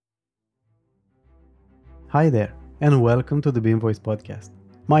Hi there, and welcome to the BIM Voice podcast.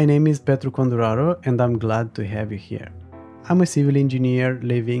 My name is Petru Conduraro, and I'm glad to have you here. I'm a civil engineer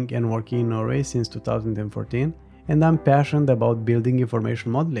living and working in Norway since 2014, and I'm passionate about building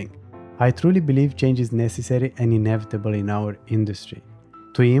information modeling. I truly believe change is necessary and inevitable in our industry.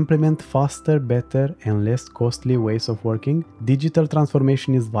 To implement faster, better, and less costly ways of working, digital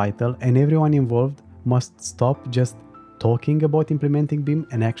transformation is vital, and everyone involved must stop just talking about implementing BIM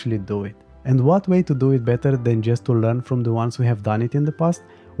and actually do it. And what way to do it better than just to learn from the ones who have done it in the past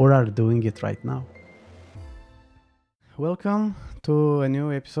or are doing it right now? Welcome to a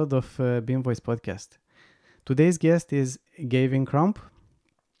new episode of BIM Voice podcast. Today's guest is Gavin Crump.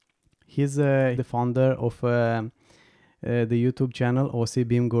 He's the founder of the YouTube channel OC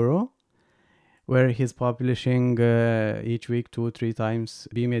BIM Guru, where he's publishing each week 2-3 times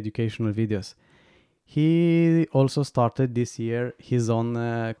BIM educational videos. He also started this year his own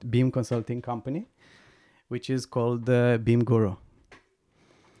BIM consulting company, which is called BIM Guru.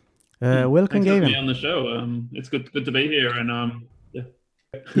 Welcome, Thanks for having Gavin. me on the show. It's good to be here, and yeah.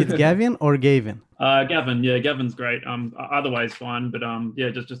 It's Gavin or Gavin? Gavin, yeah, Gavin's great. Either way is fine, but yeah,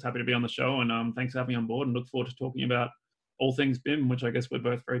 just happy to be on the show, and thanks for having me on board, and look forward to talking about all things BIM, which I guess we're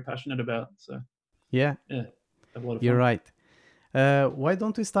both very passionate about. So Yeah, have a lot of fun. You're right. Why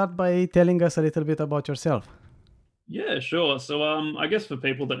don't we start by telling us a little bit about yourself? Yeah, sure. So I guess for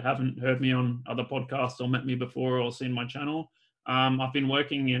people that haven't heard me on other podcasts or met me before or seen my channel, I've been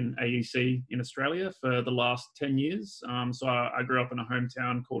working in AEC in Australia for the last 10 years. So I grew up in a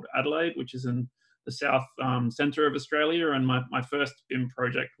hometown called Adelaide, which is in the south centre of Australia. And my first BIM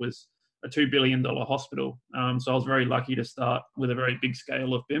project was a $2 billion hospital. So I was very lucky to start with a very big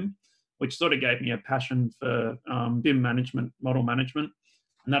scale of BIM, which sort of gave me a passion for BIM management, model management.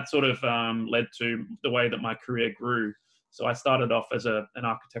 And that sort of led to the way that my career grew. So I started off as an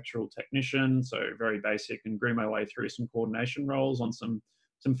architectural technician, so very basic, and grew my way through some coordination roles on some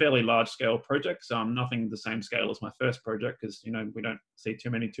fairly large scale projects. Nothing the same scale as my first project, because we don't see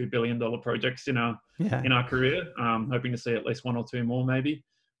too many $2 billion projects in our career. Hoping to see at least one or two more maybe.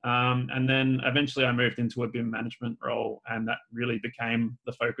 And then eventually I moved into a BIM management role, and that really became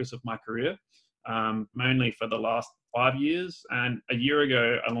the focus of my career. Mainly for the last 5 years. And a year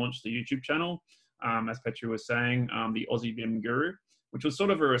ago, I launched the YouTube channel, as Petru was saying, the Aussie BIM Guru, which was sort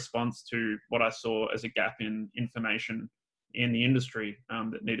of a response to what I saw as a gap in information in the industry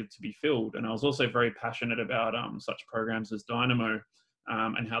that needed to be filled. And I was also very passionate about such programs as Dynamo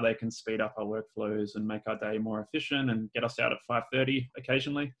and how they can speed up our workflows and make our day more efficient and get us out at 5:30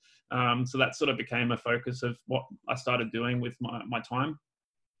 occasionally. So that sort of became a focus of what I started doing with my time,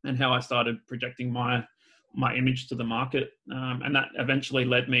 and how I started projecting my image to the market. And that eventually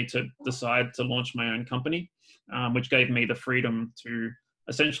led me to decide to launch my own company, which gave me the freedom to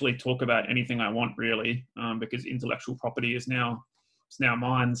essentially talk about anything I want, really, because intellectual property is now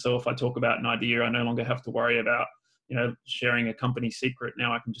mine. So if I talk about an idea, I no longer have to worry about sharing a company secret.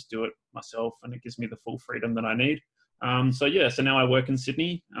 Now I can just do it myself, and it gives me the full freedom that I need. So now I work in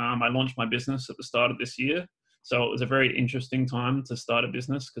Sydney. I launched my business at the start of this year. So it was a very interesting time to start a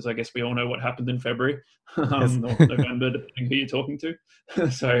business, because I guess we all know what happened in February or November, depending who you're talking to.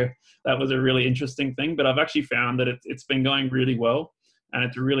 So that was a really interesting thing. But I've actually found that it's been going really well, and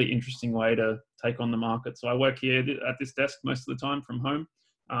it's a really interesting way to take on the market. So I work here at this desk most of the time from home,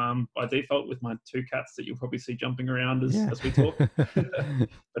 by default, with my two cats that you'll probably see jumping around as we talk.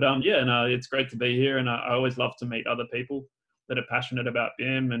 But it's great to be here, and I always love to meet other people that are passionate about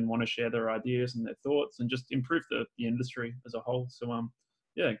BIM and want to share their ideas and their thoughts and just improve the industry as a whole. So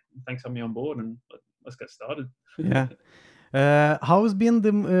thanks for having me on board, and let's get started. How's been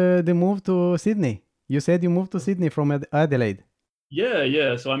the move to Sydney? You said you moved to Sydney from Adelaide.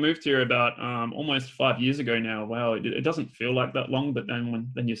 Yeah. So I moved here about almost 5 years ago now. Wow, it doesn't feel like that long, but then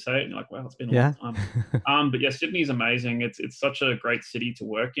when you say it, you're like, wow, it's been a long time. But yeah, Sydney's amazing. It's such a great city to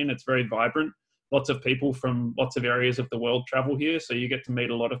work in. It's very vibrant. Lots of people from lots of areas of the world travel here, so you get to meet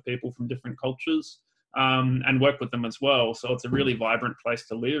a lot of people from different cultures and work with them as well. So it's a really vibrant place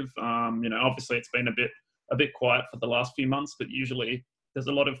to live. Obviously it's been a bit quiet for the last few months, but usually there's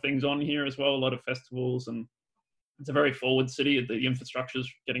a lot of things on here as well, a lot of festivals, and it's a very forward city. The infrastructure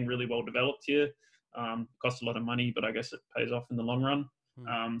is getting really well developed here. Costs a lot of money, but I guess it pays off in the long run.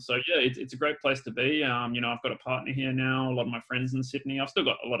 It's a great place to be. I've got a partner here now, a lot of my friends in Sydney. I've still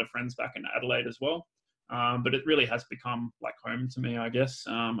got a lot of friends back in Adelaide as well. But it really has become like home to me, I guess.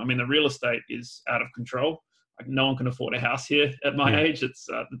 The real estate is out of control. Like, no one can afford a house here at my age. It's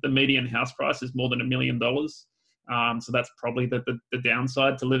the median house price is more than $1 million. So that's probably the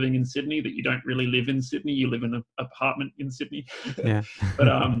downside to living in Sydney, that you don't really live in Sydney. You live in an apartment in Sydney. Yeah. But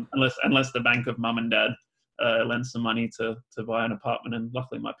unless the bank of mum and dad lend some money to buy an apartment. And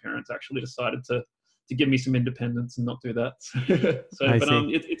luckily my parents actually decided to give me some independence and not do that. I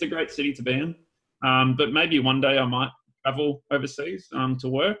see. It's a great city to be in. But maybe one day I might travel overseas to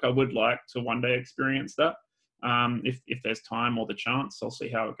work. I would like to one day experience that. If there's time or the chance, I'll see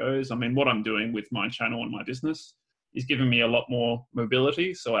how it goes. I mean, what I'm doing with my channel and my business is giving me a lot more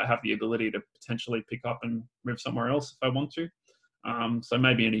mobility. So I have the ability to potentially pick up and move somewhere else if I want to. So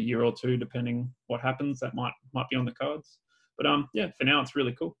maybe in a year or two, depending what happens, that might be on the cards. But yeah, for now, it's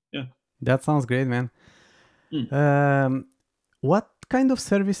really cool. Yeah. That sounds great, man. Mm. What kind of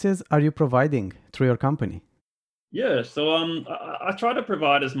services are you providing through your company? Yeah, so I try to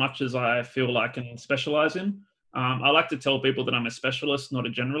provide as much as I feel I can specialize in. I like to tell people that I'm a specialist, not a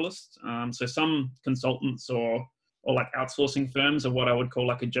generalist. So some consultants or like outsourcing firms are what I would call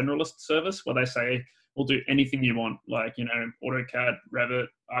like a generalist service, where they say we'll do anything you want, like AutoCAD, Revit,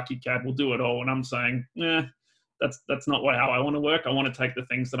 ArchiCAD, we'll do it all. And I'm saying, yeah, that's not how I want to work. I want to take the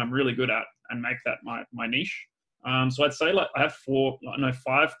things that I'm really good at and make that my niche. So I'd say like I have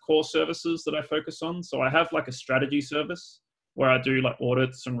 5 core services that I focus on. So I have like a strategy service where I do like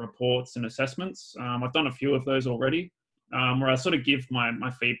audits and reports and assessments. I've done a few of those already, where I sort of give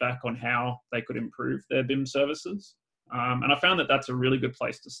my feedback on how they could improve their BIM services. And I found that that's a really good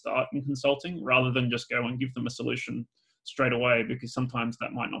place to start in consulting, rather than just go and give them a solution straight away, because sometimes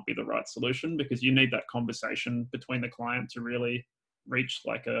that might not be the right solution, because you need that conversation between the client to really reach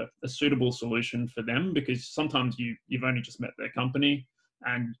like a suitable solution for them, because sometimes you've only just met their company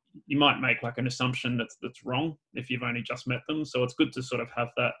and you might make like an assumption that's wrong if you've only just met them. So it's good to sort of have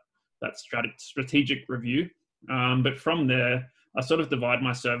that strategic review. But from there, I sort of divide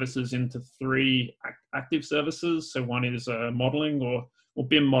my services into 3 active services. So one is modeling or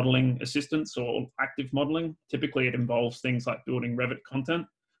BIM modeling assistance or active modeling. Typically it involves things like building Revit content.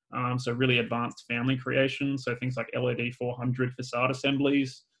 So really advanced family creation. So things like LED 400 facade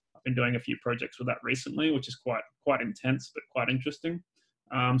assemblies. I've been doing a few projects with that recently, which is quite intense, but quite interesting.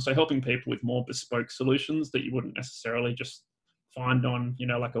 So helping people with more bespoke solutions that you wouldn't necessarily just find on,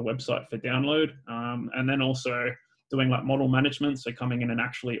 like a website for download. And then also doing like model management. So coming in and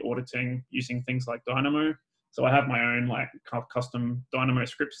actually auditing using things like Dynamo. So I have my own like custom Dynamo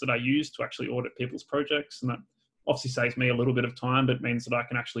scripts that I use to actually audit people's projects. And that obviously saves me a little bit of time, but means that I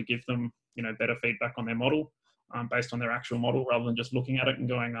can actually give them, better feedback on their model based on their actual model, rather than just looking at it and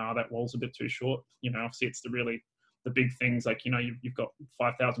going, that wall's a bit too short. Obviously it's the big things like, you've got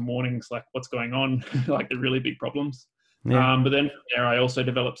 5,000 warnings, like what's going on, like the really big problems. Yeah. But then from there, I also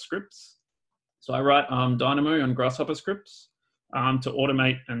develop scripts. So I write Dynamo and Grasshopper scripts to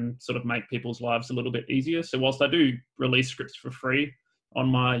automate and sort of make people's lives a little bit easier. So whilst I do release scripts for free on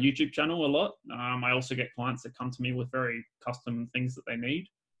my YouTube channel a lot, I also get clients that come to me with very custom things that they need.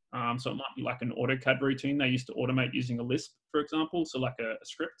 So it might be like an AutoCAD routine they used to automate using a Lisp, for example, so like a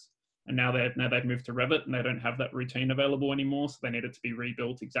script. And now they've moved to Revit and they don't have that routine available anymore, so they need it to be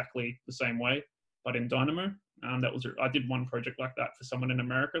rebuilt exactly the same way, but in Dynamo. I did one project like that for someone in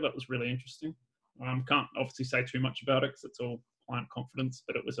America. That was really interesting. Can't obviously say too much about it because it's all client confidence,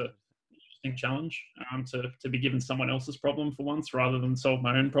 but it was an interesting challenge to be given someone else's problem for once rather than solve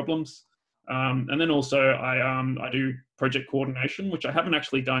my own problems. And then also I do project coordination, which I haven't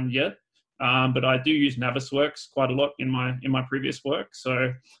actually done yet, but I do use Navisworks quite a lot in my previous work.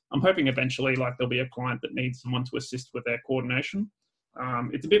 So I'm hoping eventually like there'll be a client that needs someone to assist with their coordination.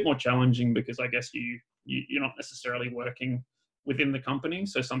 It's a bit more challenging because I guess you're not necessarily working within the company,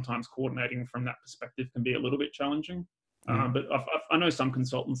 so sometimes coordinating from that perspective can be a little bit challenging. But I know some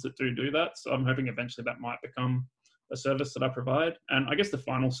consultants that do that, so I'm hoping eventually that might become a service that I provide. And I guess the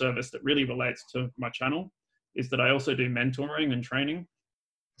final service that really relates to my channel is that I also do mentoring and training.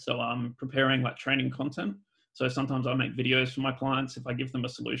 So I'm preparing like training content. So sometimes I make videos for my clients. If I give them a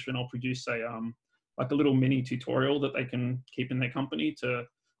solution, I'll produce like a little mini tutorial that they can keep in their company to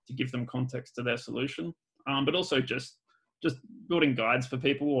give them context to their solution. But also just building guides for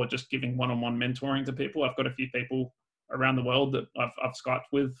people, or just giving one-on-one mentoring to people. I've got a few people around the world that I've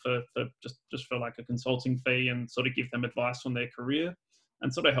Skyped with for just for like a consulting fee, and sort of give them advice on their career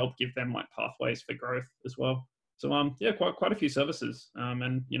and sort of help give them like pathways for growth as well. So yeah, quite a few services,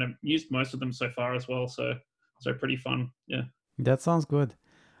 and used most of them so far as well. So pretty fun. Yeah. That sounds good.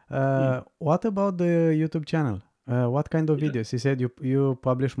 What about the YouTube channel? What kind of videos? You said you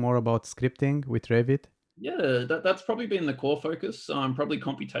publish more about scripting with Revit. Yeah, that's probably been the core focus. Probably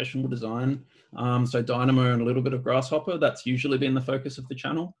computational design. So Dynamo and a little bit of Grasshopper. That's usually been the focus of the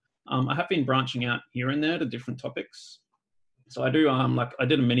channel. I have been branching out here and there to different topics. So I do like I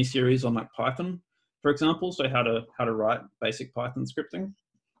did a mini series on like Python, for example. So how to write basic Python scripting.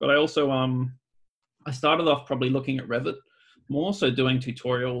 But I also I started off probably looking at Revit more, so doing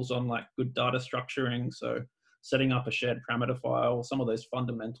tutorials on like good data structuring, so setting up a shared parameter file, some of those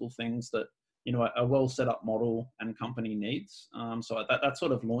fundamental things that a well set up model and company needs. So that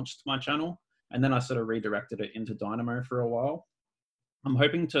sort of launched my channel, and then I sort of redirected it into Dynamo for a while. I'm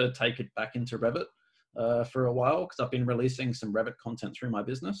hoping to take it back into Revit for a while because I've been releasing some Revit content through my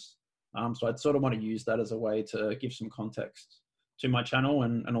business. So I'd sort of want to use that as a way to give some context to my channel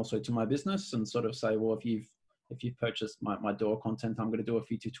and also to my business, and sort of say, well, if you've purchased my door content, I'm going to do a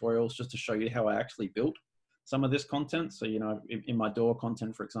few tutorials just to show you how I actually built some of this content. So, in my door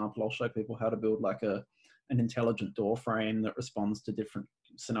content, for example, I'll show people how to build like an intelligent door frame that responds to different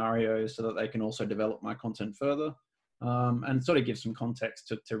scenarios so that they can also develop my content further. And sort of give some context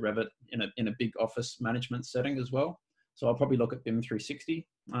to Revit in a big office management setting as well. So I'll probably look at BIM 360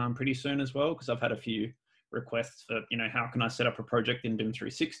 pretty soon as well, because I've had a few requests for, how can I set up a project in BIM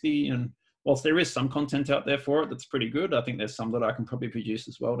 360? And whilst there is some content out there for it that's pretty good, I think there's some that I can probably produce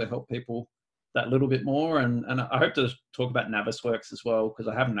as well to help people that little bit more. And I hope to talk about Navisworks as well, because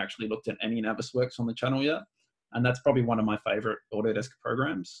I haven't actually looked at any Navisworks on the channel yet. And that's probably one of my favorite Autodesk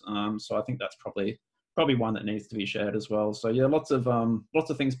programs. So I think that's probably one that needs to be shared as well. So yeah, lots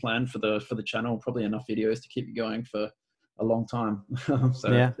of things planned for the channel, probably enough videos to keep it going for a long time.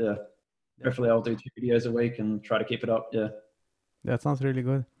 So yeah, hopefully I'll do 2 videos a week and try to keep it up. Yeah. That sounds really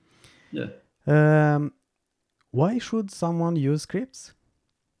good. Yeah. Why should someone use scripts?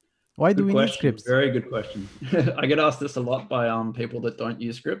 Why do we need scripts? Very good question. I get asked this a lot by people that don't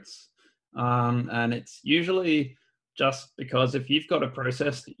use scripts. And it's usually just because if you've got a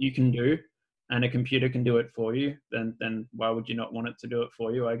process that you can do and a computer can do it for you, then why would you not want it to do it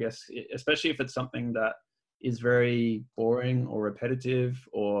for you? I guess, especially if it's something that is very boring or repetitive,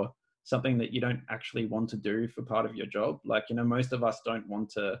 or something that you don't actually want to do for part of your job. Like, most of us don't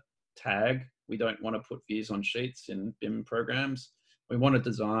want to tag. We don't want to put views on sheets in BIM programs. We want to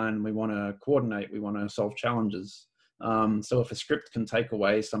design, we want to coordinate, we want to solve challenges. So if a script can take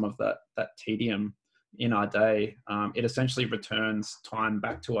away some of that tedium in our day, it essentially returns time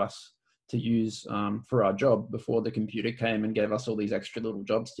back to us to use for our job before the computer came and gave us all these extra little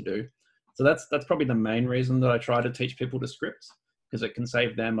jobs to do. So that's probably the main reason that I try to teach people to script, because it can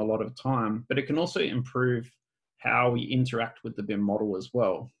save them a lot of time, but it can also improve how we interact with the BIM model as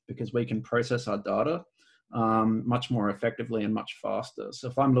well, because we can process our data much more effectively and much faster. So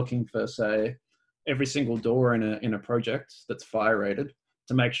if I'm looking for, say, every single door in a project that's fire rated,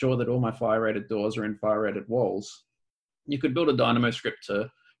 to make sure that all my fire rated doors are in fire rated walls, you could build a Dynamo script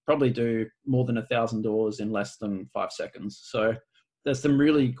to probably do more than 1,000 doors in less than 5 seconds. So there's some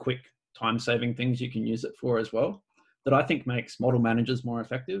really quick time-saving things you can use it for as well, that I think makes model managers more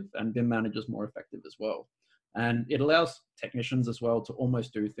effective and BIM managers more effective as well. And it allows technicians as well to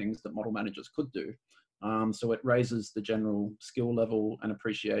almost do things that model managers could do. So it raises the general skill level and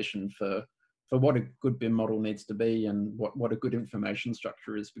appreciation for what a good BIM model needs to be, and what a good information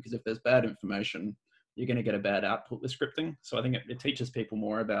structure is, because if there's bad information, you're going to get a bad output with scripting. So I think it teaches people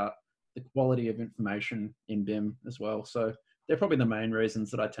more about the quality of information in BIM as well. So they're probably the main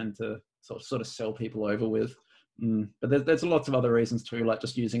reasons that I tend to sort of sell people over with. But there's lots of other reasons too, like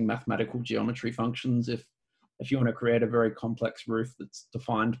just using mathematical geometry functions. If you want to create a very complex roof that's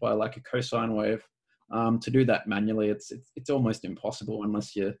defined by like a cosine wave, to do that manually, it's almost impossible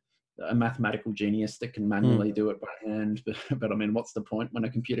unless you're a mathematical genius that can manually do it by hand. But I mean, what's the point when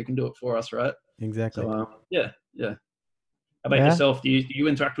a computer can do it for us, right? Exactly. So yeah. How about yourself? Do you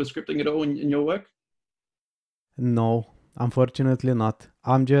interact with scripting at all in your work? No, unfortunately not.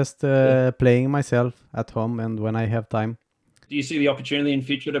 I'm just playing myself at home and when I have time. Do you see the opportunity in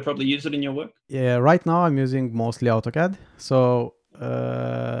future to probably use it in your work? Yeah, right now I'm using mostly AutoCAD. So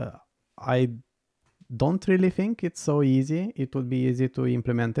I don't really think it's so easy. It would be easy to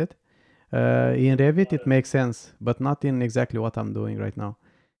implement it. In Revit, it makes sense, but not in exactly what I'm doing right now.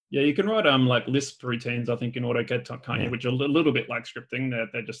 Yeah, you can write like Lisp routines, I think, in AutoCAD, can't you? Which are a little bit like scripting.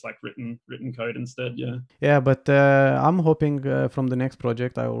 They're just like written code instead. Yeah. Yeah, but I'm hoping from the next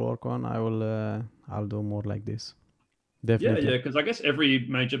project I will work on, I'll do more like this. Definitely. Yeah, because I guess every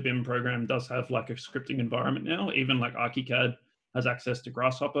major BIM program does have like a scripting environment now. Even like ArchiCAD has access to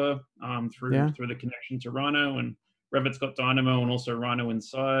Grasshopper through the connection to Rhino, and Revit's got Dynamo and also Rhino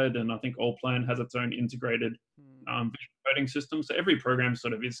inside, and I think Allplan has its own integrated visual coding system. So every program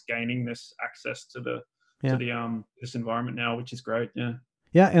sort of is gaining this access to this environment now, which is great. Yeah.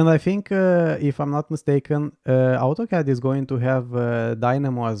 Yeah, and I think if I'm not mistaken, AutoCAD is going to have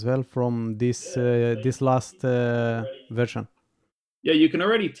Dynamo as well from this last version. Yeah, you can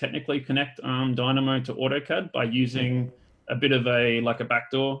already technically connect Dynamo to AutoCAD by using a bit of a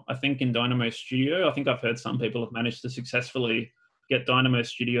backdoor, I think, in Dynamo Studio. I think I've heard some people have managed to successfully get Dynamo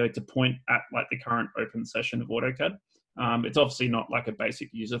Studio to point at like the current open session of AutoCAD. It's obviously not like a basic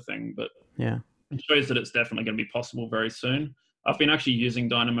user thing, but Yeah. it shows that it's definitely going to be possible very soon. I've been actually using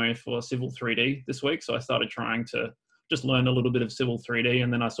Dynamo for Civil 3D this week, so I started trying to just learn a little bit of Civil 3D,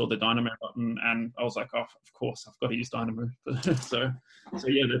 and then I saw the Dynamo button, and I was like, oh, of course, I've got to use Dynamo. so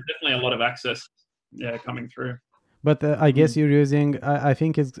yeah, there's definitely a lot of access, coming through. But I guess you're using. I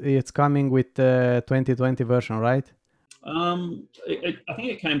think it's coming with the 2020 version, right? I think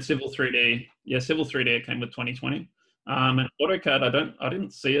it came Civil 3D. Yeah, Civil 3D. It came with 2020. And AutoCAD, I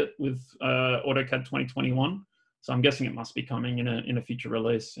didn't see it with AutoCAD 2021. So I'm guessing it must be coming in a future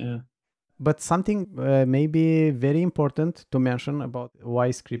release. Yeah. But something maybe very important to mention about why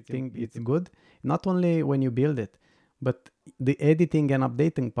scripting is good, not only when you build it, but the editing and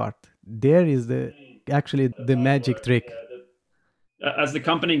updating part. There is actually the magic trick. As the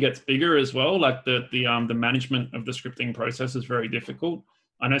company gets bigger as well, like the management of the scripting process is very difficult.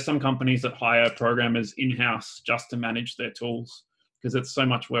 I know some companies that hire programmers in-house just to manage their tools because it's so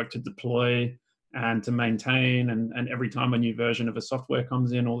much work to deploy and to maintain, and every time a new version of a software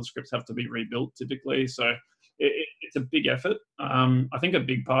comes in, all the scripts have to be rebuilt typically. So it's a big effort. I think a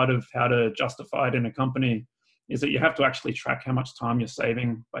big part of how to justify it in a company is that you have to actually track how much time you're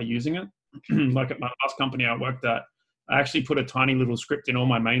saving by using it. Like at my last company I worked at, I actually put a tiny little script in all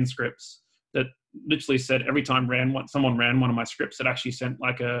my main scripts that literally said every time someone ran one of my scripts, it actually sent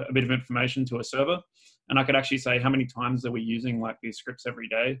like a bit of information to a server. And I could actually say how many times they were using like these scripts every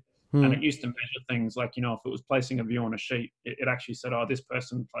day. And it used to measure things like, if it was placing a view on a sheet, it actually said, oh, this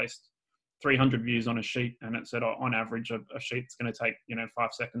person placed 300 views on a sheet. And it said, oh, on average, a sheet's going to take, 5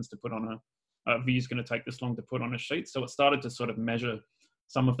 seconds to put on a view's going to take this long to put on a sheet. So it started to sort of measure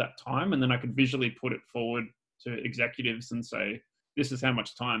some of that time. And then I could visually put it forward to executives and say, this is how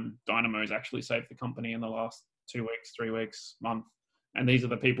much time Dynamo has actually saved the company in the last 2 weeks, 3 weeks, month. And these are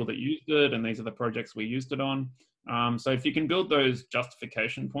the people that used it, and these are the projects we used it on. So if you can build those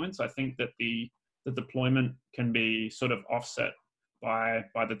justification points, I think that the deployment can be sort of offset by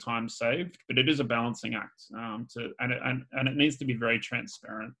the time saved, but it is a balancing act. And it needs to be very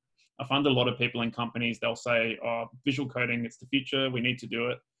transparent. I find a lot of people in companies, they'll say, oh, visual coding, it's the future, we need to do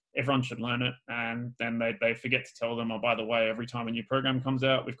it. Everyone should learn it. And then they forget to tell them, oh, by the way, every time a new program comes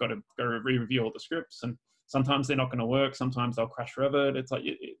out, we've got to go re-review all the scripts. And sometimes they're not going to work. Sometimes they'll crash Revit. It's like,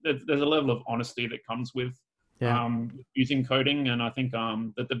 there's a level of honesty that comes with using coding. And I think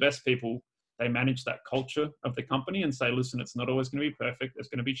that the best people, they manage that culture of the company and say, listen, it's not always going to be perfect. There's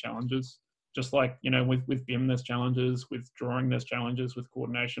going to be challenges. Just like, with BIM, there's challenges, with drawing, there's challenges, with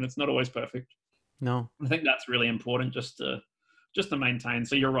coordination. It's not always perfect. No. I think that's really important just to maintain.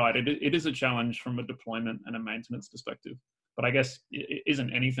 So you're right. It is a challenge from a deployment and a maintenance perspective, but I guess it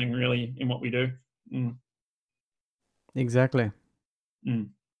isn't anything really in what we do. Exactly.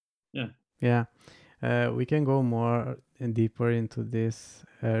 Yeah. Yeah. We can go more and deeper into this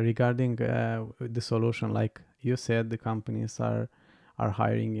regarding the solution. Like you said, the companies are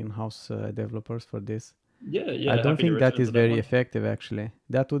hiring in-house developers for this. Yeah. I don't think that is very effective, actually.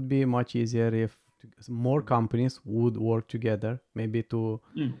 That would be much easier if more companies would work together, maybe to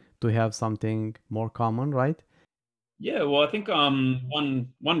have something more common, right? Yeah, well, I think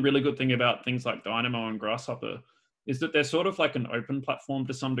one really good thing about things like Dynamo and Grasshopper is that they're sort of like an open platform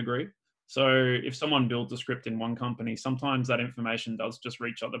to some degree. So if someone builds a script in one company, sometimes that information does just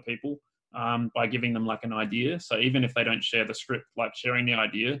reach other people by giving them like an idea. So even if they don't share the script, like sharing the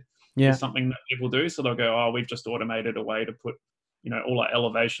idea is something that people do. So they'll go, oh, we've just automated a way to put, all our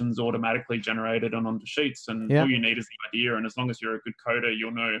elevations automatically generated onto sheets, and all you need is the idea. And as long as you're a good coder,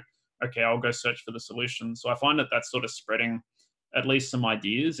 you'll know, okay, I'll go search for the solution. So I find that that's sort of spreading at least some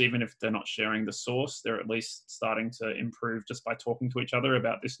ideas, even if they're not sharing the source, they're at least starting to improve just by talking to each other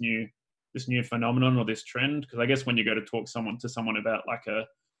about this new phenomenon or this trend. Because I guess when you go to talk to someone about like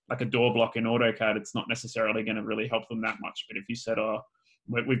a door block in AutoCAD, it's not necessarily going to really help them that much. But if you said, oh,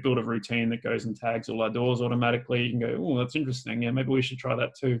 we've built a routine that goes and tags all our doors automatically, you can go, oh, that's interesting. Yeah, maybe we should try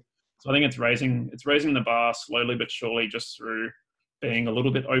that too. So I think it's raising the bar slowly but surely, just through being a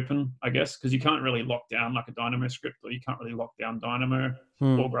little bit open, I guess, because you can't really lock down like a Dynamo script, or you can't really lock down Dynamo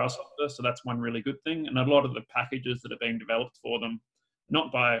or Grasshopper. So that's one really good thing. And a lot of the packages that are being developed for them,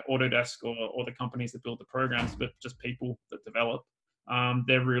 not by Autodesk or the companies that build the programs, but just people that develop,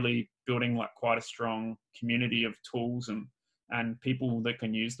 they're really building like quite a strong community of tools and people that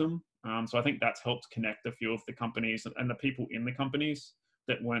can use them. So I think that's helped connect a few of the companies and the people in the companies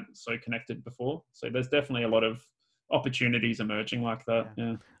that weren't so connected before. So there's definitely a lot of opportunities emerging like that.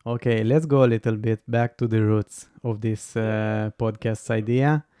 Yeah. Okay, let's go a little bit back to the roots of this podcast's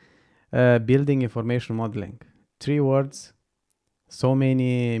idea. Building information modeling. 3 words, so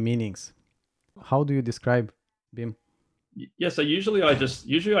many meanings. How do you describe BIM? Yeah, so usually I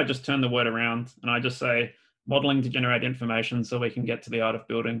just turn the word around and I just say modeling to generate information so we can get to the art of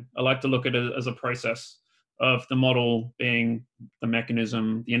building. I like to look at it as a process of the model being the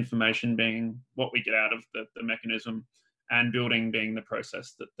mechanism, the information being what we get out of the mechanism, and building being the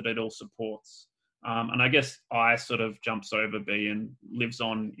process that it all supports. And I guess I sort of jumps over B and lives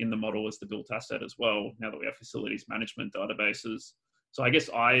on in the model as the built asset as well, now that we have facilities management databases. So I guess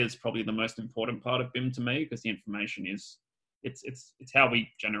I is probably the most important part of BIM to me, because the information is it's how we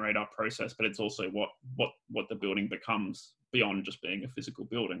generate our process, but it's also what the building becomes beyond just being a physical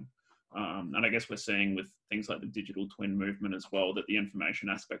building. And I guess we're seeing with things like the digital twin movement as well that the information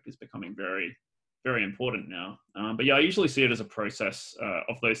aspect is becoming very, very important now. But yeah, I usually see it as a process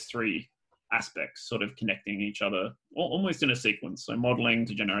of those 3 aspects sort of connecting each other almost in a sequence. So modeling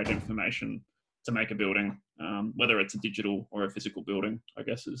to generate information to make a building, whether it's a digital or a physical building, I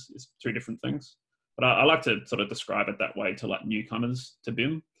guess is 2 different things. But I like to sort of describe it that way to like newcomers to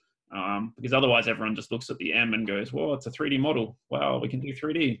BIM, because otherwise everyone just looks at the M and goes, well, it's a 3D model. Wow, we can do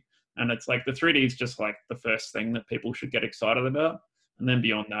 3D. And it's like the 3D is just like the first thing that people should get excited about. And then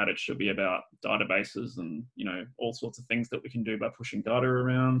beyond that, it should be about databases and, all sorts of things that we can do by pushing data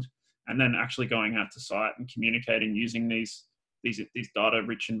around, and then actually going out to site and communicating using these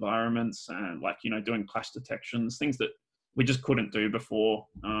data-rich environments, and doing clash detections, things that we just couldn't do before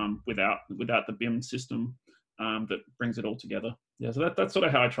without the BIM system that brings it all together. Yeah, so that's sort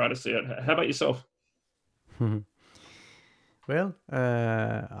of how I try to see it. How about yourself? Well,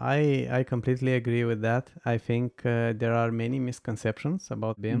 I completely agree with that. I think there are many misconceptions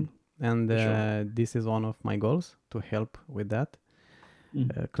about BIM, and Sure. this is one of my goals, to help with that,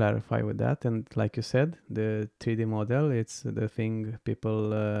 clarify with that. And like you said, the 3D model, it's the thing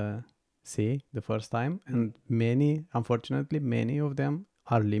people see the first time, and unfortunately, many of them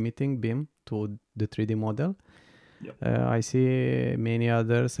are limiting BIM to the 3D model. Yep. I see many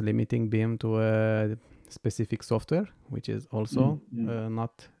others limiting BIM to a specific software, which is also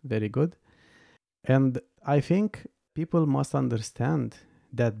not very good. And I think people must understand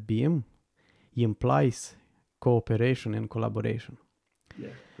that BIM implies cooperation and collaboration. Yeah,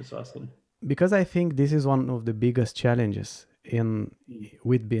 precisely. Because I think this is one of the biggest challenges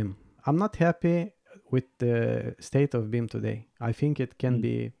with BIM. I'm not happy with the state of BIM today. I think it can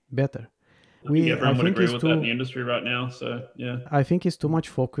be better. I think everyone would agree with that in the industry right now. So yeah, I think it's too much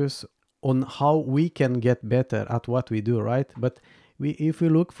focus on how we can get better at what we do, right? But if we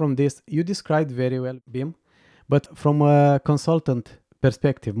look from this, you described very well BIM, but from a consultant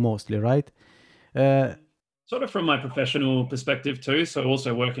perspective mostly, right? Sort of from my professional perspective too. So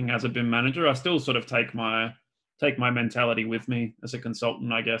also working as a BIM manager, I still sort of take my mentality with me as a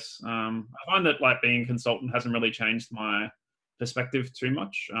consultant, I guess. I find that like being a consultant hasn't really changed my perspective too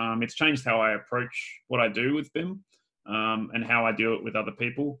much. It's changed how I approach what I do with BIM and how I do it with other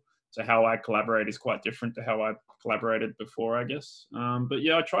people. So how I collaborate is quite different to how I collaborated before, I guess. But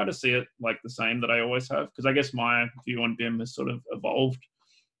yeah, I try to see it like the same that I always have, because I guess my view on BIM has sort of evolved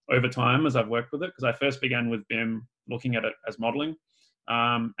over time as I've worked with it, because I first began with BIM looking at it as modeling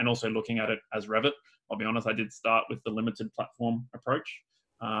and also looking at it as Revit. I'll be honest, I did start with the limited platform approach.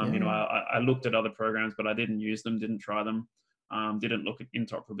 I looked at other programs, but I didn't use them, didn't try them, didn't look at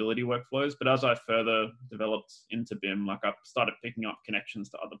interoperability workflows. But as I further developed into BIM, like I started picking up connections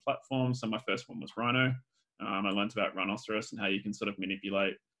to other platforms. So my first one was Rhino. I learned about Rhinoceros and how you can sort of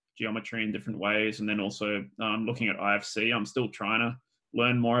manipulate geometry in different ways. And then also looking at IFC, I'm still trying to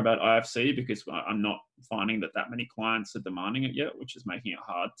learn more about IFC because I'm not finding that many clients are demanding it yet, which is making it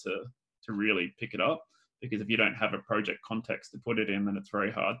hard to really pick it up. Because if you don't have a project context to put it in, then it's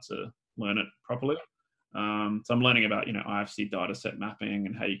very hard to learn it properly. So I'm learning about IFC data set mapping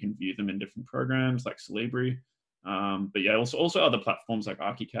and how you can view them in different programs like Celibri. But yeah, also other platforms like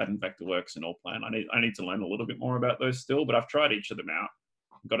ArchiCAD and Vectorworks and Allplan. I need to learn a little bit more about those still, but I've tried each of them out.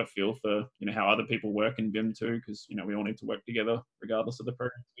 Got a feel for how other people work in BIM too, because we all need to work together regardless of the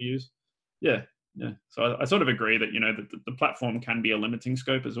programs we use. Yeah. So I sort of agree that the platform can be a limiting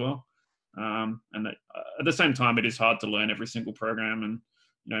scope as well, and that, at the same time it is hard to learn every single program and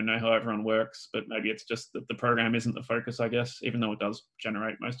know how everyone works. But maybe it's just that the program isn't the focus, I guess, even though it does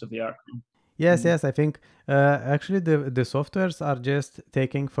generate most of the outcome. Yes, I think actually the softwares are just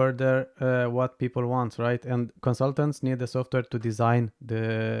taking further what people want, right? And consultants need the software to design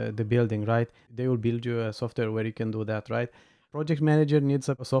the building, right? They will build you a software where you can do that, right? Project manager needs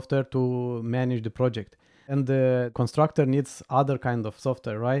a software to manage the project. and the constructor needs other kind of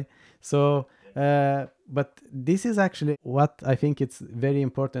software, right? So but this is actually what I think it's very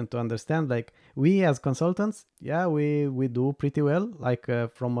important to understand. Like we as consultants, yeah, we do pretty well, like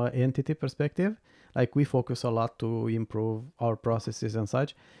from an entity perspective. Like we focus a lot to improve our processes and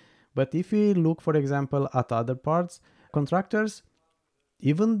such. But if we look, for example, at other parts, contractors,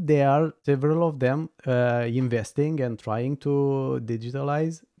 even there are several of them investing and trying to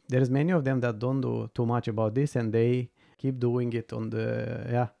digitalize. There's many of them that don't do too much about this, and they keep doing it on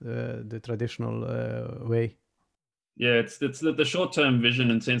the traditional way. Yeah, it's the short-term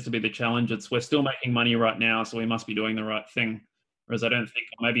vision and seems to be the challenge. It's we're still making money right now, so we must be doing the right thing. Whereas I don't think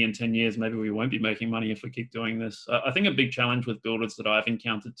maybe in 10 years, maybe we won't be making money if we keep doing this. I think a big challenge with builders that I've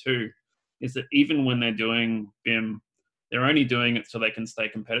encountered too is that even when they're doing BIM, they're only doing it so they can stay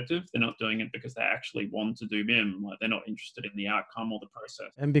competitive. They're not doing it because they actually want to do BIM. Like they're not interested in the outcome or the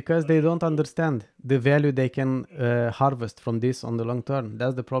process. And because they don't understand the value they can harvest from this on the long term.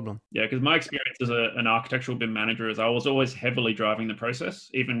 That's the problem. Yeah, because my experience as an architectural BIM manager is I was always heavily driving the process,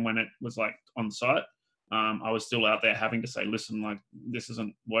 even when it was like on site. I was still out there having to say, listen, like this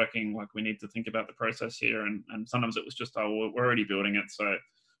isn't working. Like we need to think about the process here. And sometimes it was just, oh, we're already building it. So,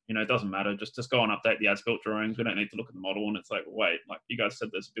 it doesn't matter. Just go and update the as-built drawings. We don't need to look at the model. And it's like, wait, like you guys said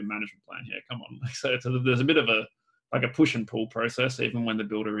there's a BIM management plan here. Come on. So there's a bit of a push and pull process, even when the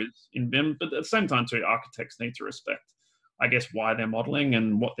builder is in BIM. But at the same time too, architects need to respect, I guess, why they're modeling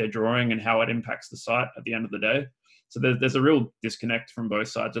and what they're drawing and how it impacts the site at the end of the day. So there's a real disconnect from both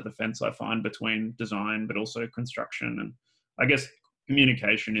sides of the fence, I find, between design but also construction. And I guess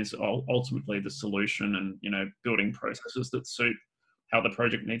communication is ultimately the solution, and building processes that suit how the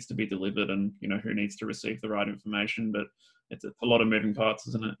project needs to be delivered and who needs to receive the right information. But it's a lot of moving parts,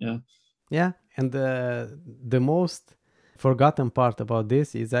 isn't it? Yeah, and the most forgotten part about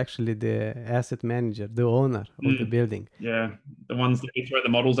this is actually the asset manager, the owner of the building. Yeah, the ones that we throw the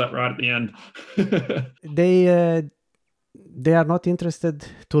models at right at the end. They are not interested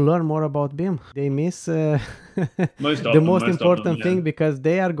to learn more about BIM. They miss the most important thing, because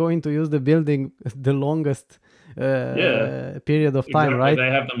they are going to use the building the longest period of time, right? They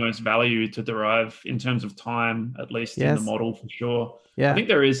have the most value to derive in terms of time, at least in the model, for sure. Yeah. I think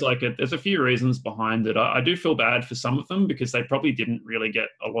there is there's a few reasons behind it. I do feel bad for some of them because they probably didn't really get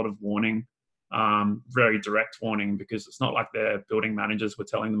a lot of warning, very direct warning, because it's not like their building managers were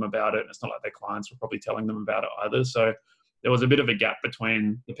telling them about it. It's not like their clients were probably telling them about it either. So there was a bit of a gap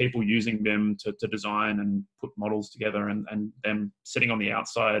between the people using BIM to design and put models together and them sitting on the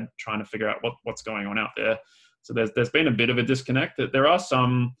outside trying to figure out what's going on out there. So there's been a bit of a disconnect. That there are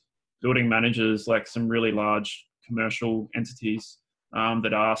some building managers, like some really large commercial entities,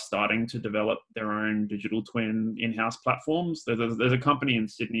 that are starting to develop their own digital twin in-house platforms. There's a company in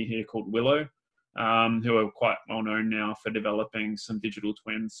Sydney here called Willow, who are quite well known now for developing some digital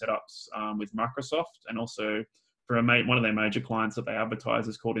twin setups with Microsoft, and also for one of their major clients that they advertise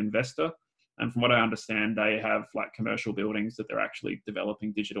is called Investor. And from what I understand, they have like commercial buildings that they're actually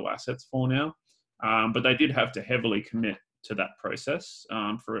developing digital assets for now. But they did have to heavily commit to that process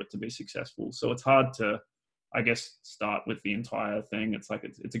for it to be successful. So it's hard to, I guess, start with the entire thing. It's like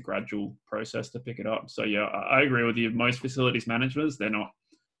it's a gradual process to pick it up. So yeah, I agree with you. Most facilities managers, they're not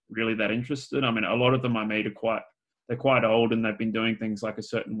really that interested. I mean, a lot of them I meet they're quite old and they've been doing things like a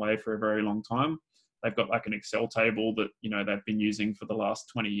certain way for a very long time. They've got like an Excel table that, they've been using for the last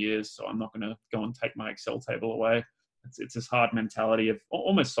 20 years. So I'm not going to go and take my Excel table away. It's this hard mentality of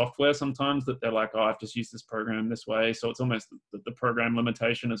almost software sometimes, that they're like, oh, I've just used this program this way. So it's almost the program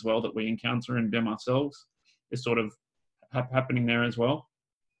limitation as well that we encounter in BIM ourselves is sort of happening there as well.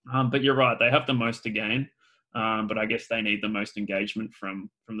 But you're right, they have the most to gain. But I guess they need the most engagement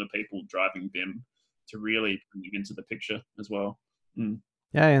from the people driving BIM to really bring into the picture as well.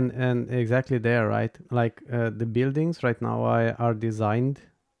 Yeah, and exactly there, right? Like the buildings right now are designed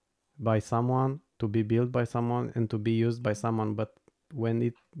by someone, to be built by someone, and to be used by someone. But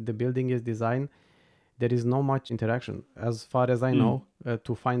when the building is designed, there is no much interaction, as far as I know,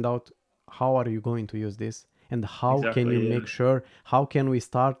 to find out how are you going to use this, and how can you make sure, how can we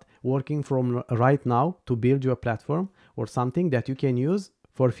start working from right now to build you a platform or something that you can use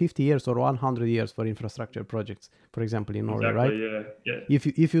for 50 years or 100 years for infrastructure projects, for example, in Norway, right? Yeah.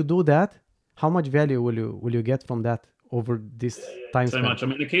 If you do that, how much value will you get from that over this time so span? Much. I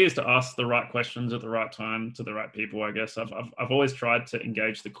mean, the key is to ask the right questions at the right time to the right people, I guess. I've always tried to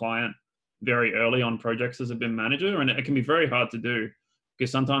engage the client very early on projects as a BIM manager, and it can be very hard to do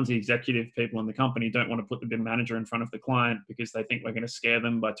because sometimes the executive people in the company don't want to put the BIM manager in front of the client because they think we're going to scare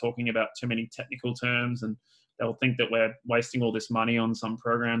them by talking about too many technical terms, and they'll think that we're wasting all this money on some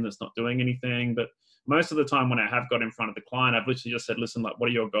program that's not doing anything. But most of the time when I have got in front of the client, I've literally just said, listen, like, what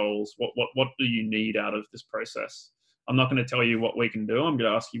are your goals? What do you need out of this process? I'm not going to tell you what we can do. I'm going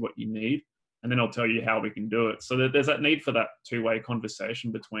to ask you what you need, and then I'll tell you how we can do it. So there's that need for that two-way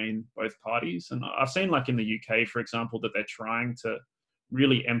conversation between both parties. And I've seen, like in the UK, for example, that they're trying to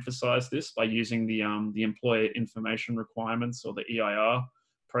really emphasize this by using the employer information requirements, or the EIR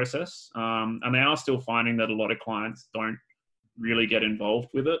process. And they are still finding that a lot of clients don't really get involved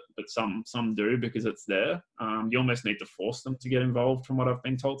with it, but some do, because it's there. You almost need to force them to get involved, from what I've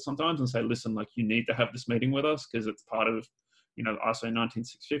been told sometimes, and say, listen, like, you need to have this meeting with us because it's part of, ISO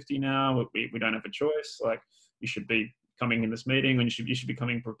 19650 now. We don't have a choice. Like, you should be coming in this meeting, and you should be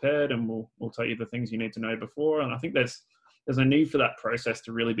coming prepared, and we'll tell you the things you need to know before. And I think there's a need for that process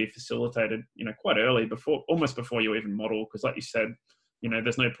to really be facilitated, quite early, almost before you even model, because like you said,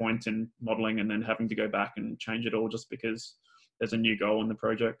 there's no point in modeling and then having to go back and change it all just because there's a new goal in the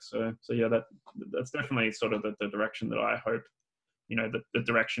project. So yeah, that's definitely sort of the direction that I hope, the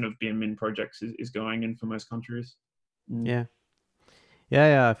direction of BIM in projects is going in for most countries. Yeah,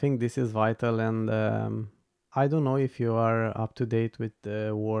 I think this is vital. And I don't know if you are up to date with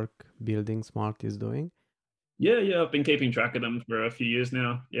the work Building Smart is doing. Yeah, I've been keeping track of them for a few years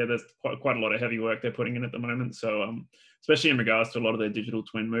now. Yeah, there's quite a lot of heavy work they're putting in at the moment. So especially in regards to a lot of their digital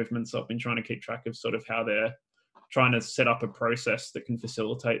twin movements, I've been trying to keep track of sort of how they're trying to set up a process that can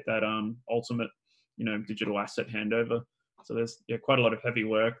facilitate that ultimate, digital asset handover. So there's quite a lot of heavy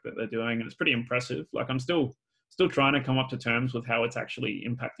work that they're doing, and it's pretty impressive. Like, I'm still trying to come up to terms with how it's actually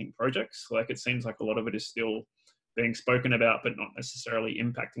impacting projects. Like, it seems like a lot of it is still being spoken about, but not necessarily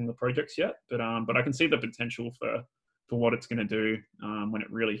impacting the projects yet. But I can see the potential for what it's going to do when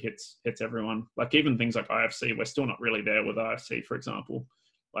it really hits everyone. Like, even things like IFC, we're still not really there with IFC, for example.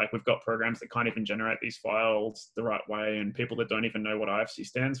 Like, we've got programs that can't even generate these files the right way, and people that don't even know what IFC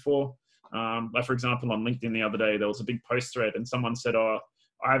stands for. Like, for example, on LinkedIn the other day, there was a big post thread, and someone said, "Oh,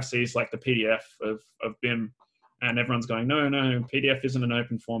 IFC is like the PDF of BIM," and everyone's going, "No, PDF isn't an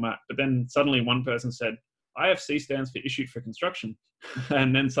open format." But then suddenly one person said, IFC stands for issued for construction.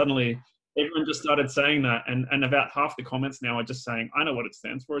 And then suddenly everyone just started saying that. And about half the comments now are just saying, I know what it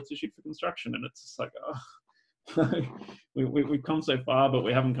stands for. It's issued for construction. And it's just like, oh, we've come so far, but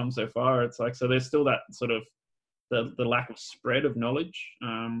we haven't come so far. It's like, so there's still that sort of the lack of spread of knowledge.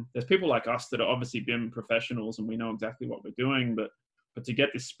 There's people like us that are obviously BIM professionals, and we know exactly what we're doing, but to get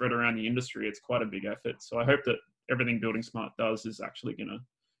this spread around the industry, it's quite a big effort. So I hope that everything Building Smart does is actually going to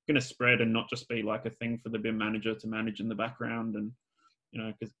spread, and not just be like a thing for the BIM manager to manage in the background. And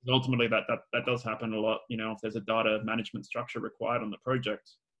because ultimately that does happen a lot. If there's a data management structure required on the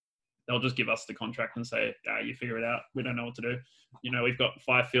project, they'll just give us the contract and say, you figure it out, we don't know what to do. We've got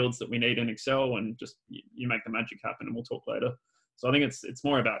 5 fields that we need in Excel, and just you make the magic happen, and we'll talk later. So I think it's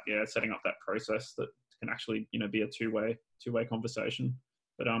more about setting up that process that can actually be a two-way conversation.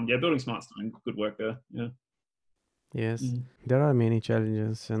 But Building Smart's doing good work there. Yes, there are many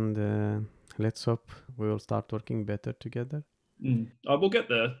challenges, and let's hope we will start working better together. We'll get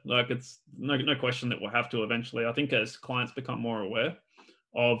there. Like, it's no question that we'll have to eventually. I think as clients become more aware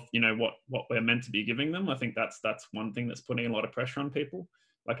of what we're meant to be giving them, I think that's one thing that's putting a lot of pressure on people.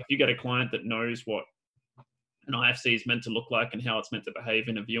 Like, if you get a client that knows what an IFC is meant to look like and how it's meant to behave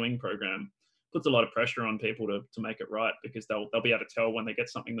in a viewing program, puts a lot of pressure on people to make it right, because they'll be able to tell when they get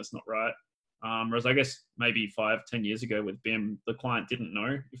something that's not right. Whereas I guess maybe 5-10 years ago with BIM, the client didn't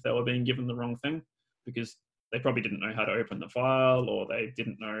know if they were being given the wrong thing, because they probably didn't know how to open the file, or they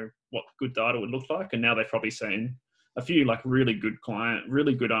didn't know what good data would look like. And now they've probably seen a few like really good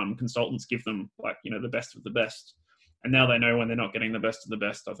consultants give them like, the best of the best. And now they know when they're not getting the best of the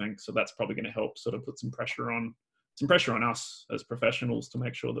best, I think. So that's probably going to help sort of put some pressure on us as professionals to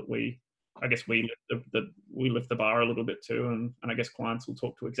make sure that we lift the bar a little bit too. And I guess clients will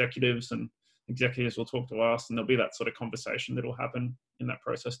talk to executives, and executives will talk to us, and there'll be that sort of conversation that'll happen in that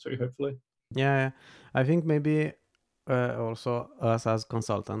process too, hopefully. Yeah. I think maybe also us as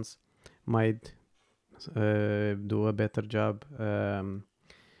consultants might do a better job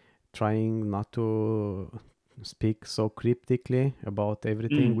trying not to speak so cryptically about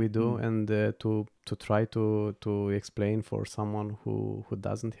everything we do, and to try to explain for someone who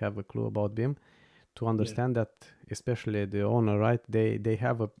doesn't have a clue about BIM, to understand that especially the owner, right, they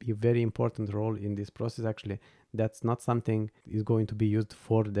have a very important role in this process. Actually, that's not something is going to be used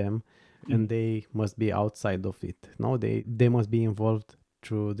for them, and they must be outside of it. No, they must be involved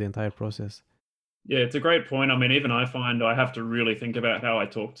through the entire process. Yeah, it's a great point. I mean, even I find I have to really think about how I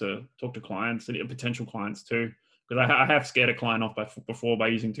talk to clients and potential clients too, because I have scared a client off before by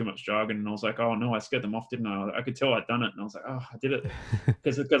using too much jargon, and I was like, oh no, I scared them off, didn't I? I could tell I'd done it, and I was like, oh, I did it,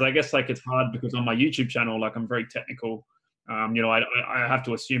 because I guess like it's hard because on my YouTube channel, like I'm very technical. I have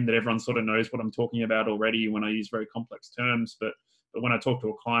to assume that everyone sort of knows what I'm talking about already when I use very complex terms, but when I talk to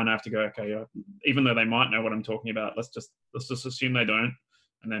a client, I have to go, okay, even though they might know what I'm talking about, let's just assume they don't,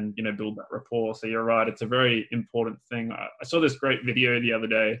 and then build that rapport. So you're right, it's a very important thing. I saw this great video the other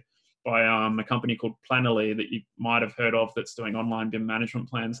day by a company called Planoly that you might have heard of, that's doing online BIM management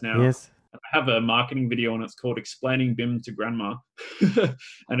plans now. Yes. I have a marketing video and it's called Explaining BIM to Grandma.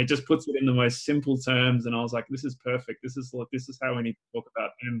 And it just puts it in the most simple terms. And I was like, this is perfect. This is how we need to talk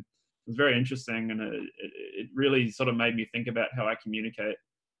about BIM. It was very interesting. And it really sort of made me think about how I communicate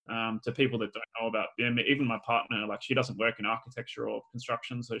to people that don't know about BIM. Even my partner, like, she doesn't work in architecture or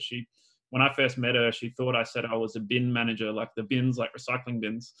construction. So when I first met her, she thought I said I was a bin manager, like the bins, like recycling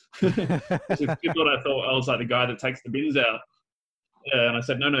bins. She thought I was like the guy that takes the bins out. Yeah, and I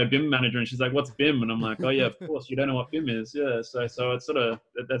said, no, BIM manager. And she's like, what's BIM? And I'm like, oh yeah, of course, you don't know what BIM is. Yeah, so it's sort of,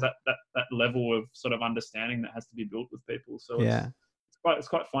 there's that level of sort of understanding that has to be built with people. So Yeah. it's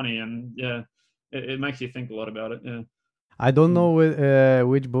quite funny, and yeah, it makes you think a lot about it. Yeah. I don't know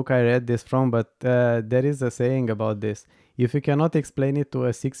which book I read this from, but there is a saying about this. If you cannot explain it to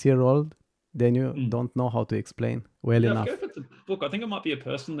a 6-year-old, then you don't know how to explain well enough. I forget if it's a book. I think it might be a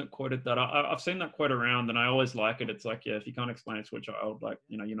person that quoted that. I've seen that quote around, and I always like it. It's like, yeah, if you can't explain it to a child, like,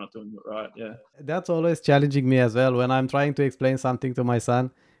 you're not doing it right. Yeah. That's always challenging me as well. When I'm trying to explain something to my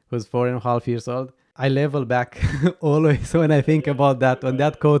son, who's 4.5 years old, I level back always when I think about that. When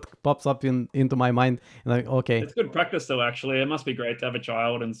that quote pops up into my mind, and I'm like, okay. It's good practice though, actually. It must be great to have a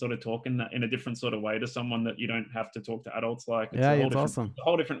child and sort of talk in a different sort of way to someone that you don't have to talk to adults like. It's awesome. A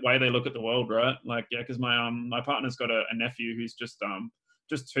whole different way they look at the world, right? Like, yeah, because my partner's got a nephew who's just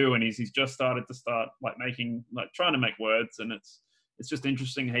 2, and he's just started trying to make words, and it's just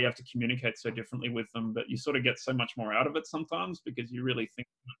interesting how you have to communicate so differently with them, but you sort of get so much more out of it sometimes because you really think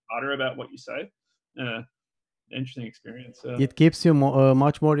harder about what you say. Interesting experience. It keeps you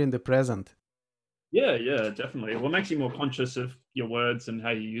much more in the present. Yeah, definitely. Well, it makes you more conscious of your words and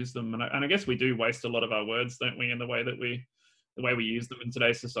how you use them. And I guess we do waste a lot of our words, don't we, in the way we use them in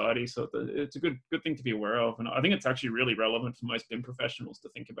today's society. So it's a good thing to be aware of. And I think it's actually really relevant for most BIM professionals to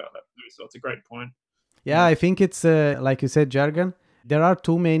think about that too. So it's a great point. Yeah, I think it's, like you said, jargon. There are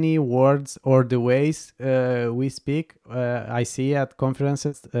too many words, or the ways we speak, I see at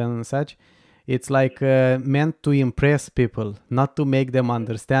conferences and such. It's like meant to impress people, not to make them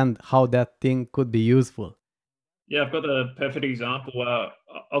understand how that thing could be useful. Yeah, I've got a perfect example. I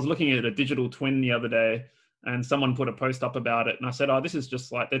was looking at a digital twin the other day, and someone put a post up about it. And I said, oh, this is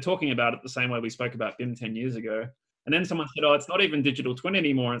just like, they're talking about it the same way we spoke about BIM 10 years ago. And then someone said, oh, it's not even digital twin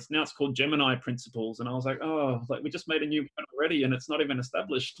anymore. It's called Gemini principles. And I was like, oh, like, we just made a new one already and it's not even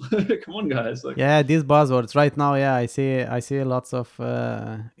established. Come on, guys. Like, yeah, these buzzwords right now. Yeah, I see lots of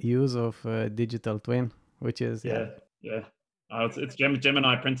use of digital twin, which is yeah. It's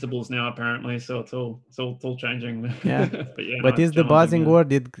Gemini principles now, apparently. So it's all changing. Yeah, but is the buzzing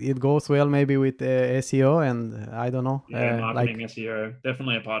word? It goes well maybe with SEO, and I don't know. Yeah, marketing, SEO,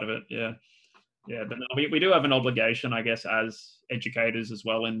 definitely a part of it. Yeah. But no, we do have an obligation, I guess, as educators as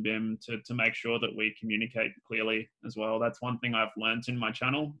well in BIM to make sure that we communicate clearly as well. That's one thing I've learned in my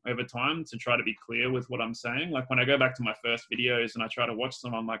channel over time, to try to be clear with what I'm saying. Like, when I go back to my first videos and I try to watch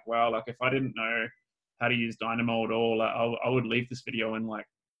them, I'm like, wow, like, if I didn't know how to use Dynamo at all, I would leave this video in like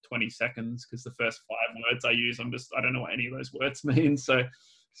 20 seconds, because the first 5 words I use, I don't know what any of those words mean. So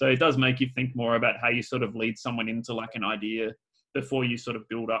it does make you think more about how you sort of lead someone into like an idea before you sort of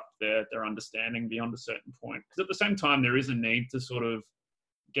build up their understanding beyond a certain point. Because at the same time, there is a need to sort of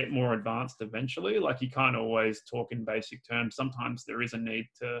get more advanced eventually. Like, you can't always talk in basic terms. Sometimes there is a need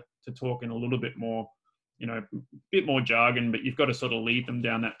to talk in a little bit more, bit more jargon, but you've got to sort of lead them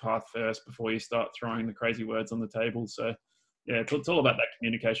down that path first before you start throwing the crazy words on the table. So yeah, it's all about that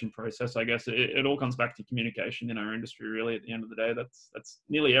communication process. I guess it all comes back to communication in our industry, really. At the end of the day, that's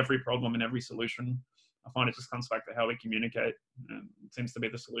nearly every problem and every solution. I find it just comes back to how we communicate. It seems to be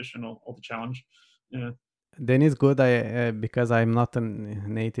the solution or the challenge. Yeah. Then it's good because I'm not a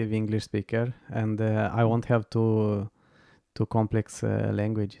native English speaker, and I won't have too complex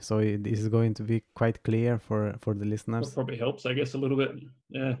language. So this is going to be quite clear for the listeners. That probably helps, I guess, a little bit.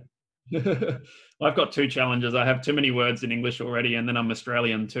 Yeah. I've got 2 challenges. I have too many words in English already, and then I'm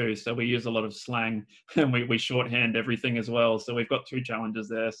Australian too, so we use a lot of slang, and we shorthand everything as well. So we've got 2 challenges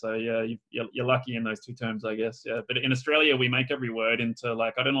there. So yeah, you're lucky in those 2 terms, I guess. Yeah, but in Australia, we make every word into,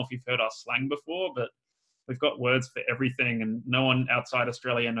 like, I don't know if you've heard our slang before, but we've got words for everything, and no one outside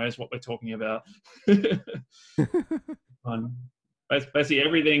Australia knows what we're talking about. Basically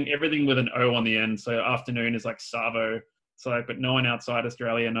everything with an O on the end. So afternoon is like Savo. So, but no one outside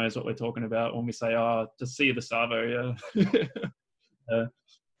Australia knows what we're talking about when we say, "Oh, just see the Savo." Yeah.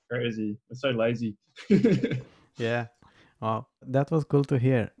 Crazy. We're so lazy. Yeah. Wow, that was cool to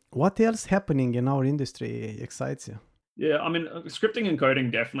hear. What else happening in our industry excites you? Yeah, I mean, scripting and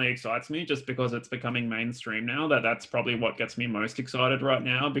coding definitely excites me just because it's becoming mainstream now. That's probably what gets me most excited right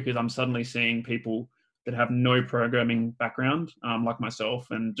now, because I'm suddenly seeing people that have no programming background, like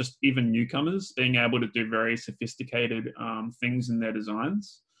myself, and just even newcomers being able to do very sophisticated things in their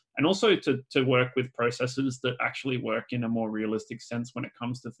designs. And also to work with processes that actually work in a more realistic sense when it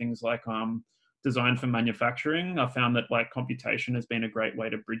comes to things like design for manufacturing. I found that like computation has been a great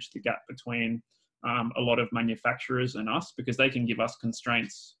way to bridge the gap between a lot of manufacturers and us, because they can give us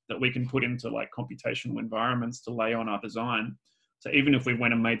constraints that we can put into like computational environments to lay on our design. So even if we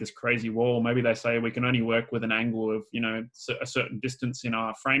went and made this crazy wall, maybe they say we can only work with an angle of, a certain distance in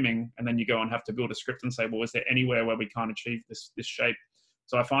our framing, and then you go and have to build a script and say, well, is there anywhere where we can't achieve this shape?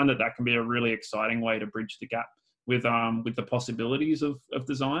 So I find that can be a really exciting way to bridge the gap with the possibilities of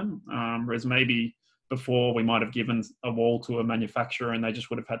design, whereas maybe before we might have given a wall to a manufacturer and they just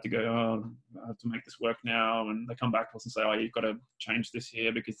would have had to go, "Oh, I have to make this work now," and they come back to us and say, "Oh, you've got to change this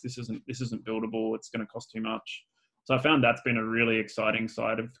here because this isn't buildable. It's going to cost too much." So I found that's been a really exciting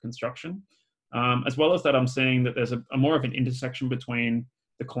side of construction. As well as that, I'm seeing that there's a more of an intersection between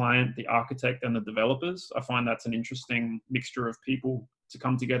the client, the architect, and the developers. I find that's an interesting mixture of people to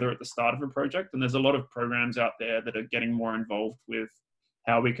come together at the start of a project. And there's a lot of programs out there that are getting more involved with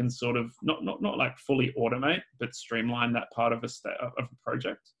how we can sort of not like fully automate, but streamline that part of a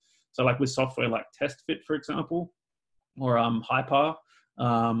project. So like with software like TestFit, for example, or Hyper,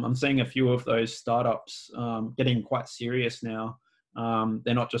 I'm seeing a few of those startups getting quite serious now.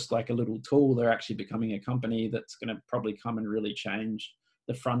 They're not just like a little tool, they're actually becoming a company that's going to probably come and really change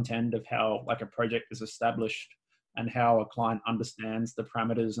the front end of how like a project is established and how a client understands the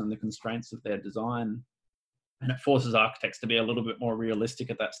parameters and the constraints of their design. And it forces architects to be a little bit more realistic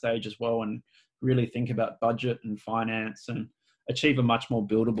at that stage as well, and really think about budget and finance and achieve a much more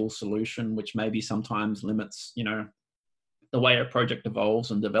buildable solution, which maybe sometimes limits, the way a project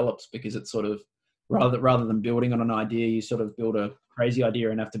evolves and develops, because it's sort of rather than building on an idea, you sort of build a crazy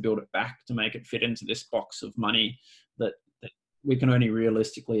idea and have to build it back to make it fit into this box of money that we can only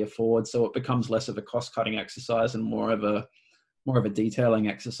realistically afford. So it becomes less of a cost-cutting exercise and more of a detailing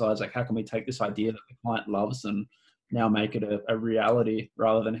exercise. Like, how can we take this idea that the client loves and now make it a reality,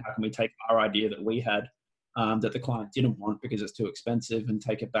 rather than how can we take our idea that we had that the client didn't want because it's too expensive, and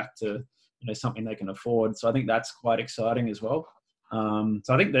take it back to something they can afford. So I think that's quite exciting as well. So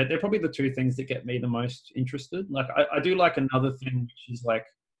I think they're probably the two things that get me the most interested. Like I do like another thing, which is like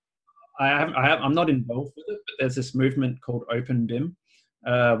I'm not involved with it, but there's this movement called Open BIM,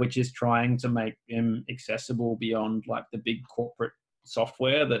 which is trying to make BIM accessible beyond like the big corporate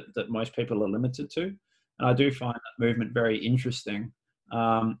software that most people are limited to. And I do find that movement very interesting,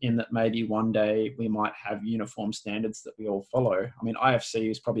 in that maybe one day we might have uniform standards that we all follow. I mean,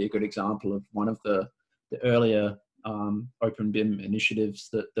 IFC is probably a good example of one of the earlier Open BIM initiatives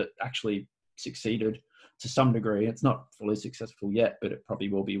that actually succeeded to some degree. It's not fully successful yet, but it probably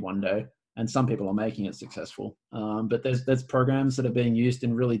will be one day. And some people are making it successful. But there's programs that are being used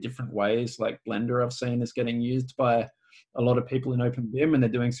in really different ways. Like Blender, I've seen, is getting used by a lot of people in Open BIM, and they're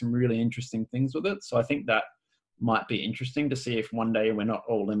doing some really interesting things with it. So I think that might be interesting to see if one day we're not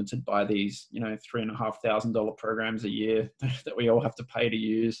all limited by these, $3,500 programs a year that we all have to pay to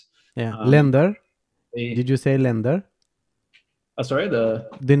use. Yeah, Blender. Did you say Blender? Sorry,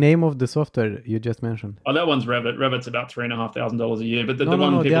 the name of the software you just mentioned. Oh, that one's Revit. Revit's about $3,500 a year, but the one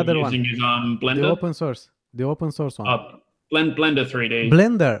people the other are using is Blender. The open source one. Blender 3D.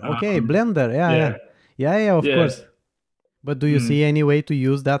 Blender. Okay, Blender. Yeah. Of course. But do you see any way to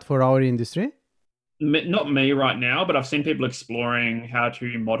use that for our industry? Not me right now, but I've seen people exploring how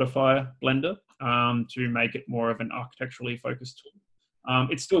to modify Blender to make it more of an architecturally focused tool.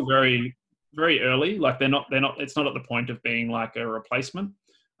 It's still very, very early. Like they're not. It's not at the point of being like a replacement,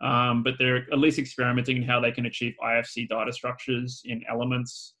 but they're at least experimenting in how they can achieve IFC data structures in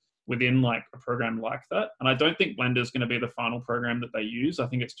elements within like a program like that. And I don't think Blender is going to be the final program that they use. I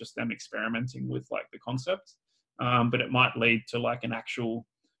think it's just them experimenting with like the concept, but it might lead to like an actual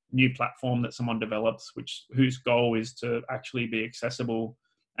new platform that someone develops, whose goal is to actually be accessible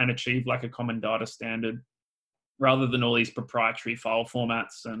and achieve like a common data standard, rather than all these proprietary file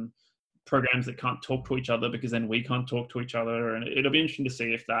formats and programs that can't talk to each other, because then we can't talk to each other. And it'll be interesting to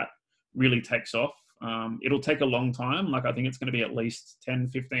see if that really takes off. It'll take a long time. Like I think it's going to be at least 10,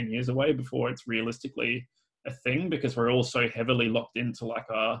 15 years away before it's realistically a thing, because we're all so heavily locked into like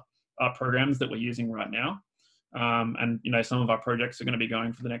our programs that we're using right now. And some of our projects are going to be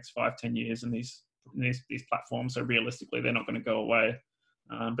going for the next 5, 10 years in these platforms. So realistically, they're not going to go away.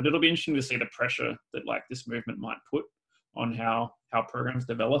 But it'll be interesting to see the pressure that like this movement might put on how programs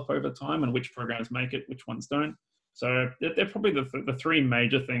develop over time, and which programs make it, which ones don't. So they're probably the three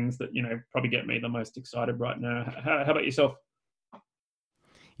major things that probably get me the most excited right now. How about yourself?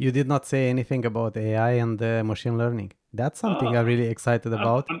 You did not say anything about AI and machine learning. That's something I'm really excited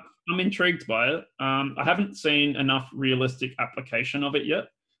about. I'm intrigued by it. I haven't seen enough realistic application of it yet.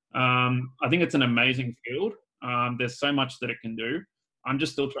 I think it's an amazing field. There's so much that it can do. I'm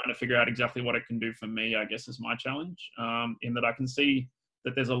just still trying to figure out exactly what it can do for me, I guess, is my challenge, in that I can see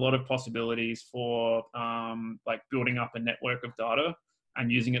that there's a lot of possibilities for like building up a network of data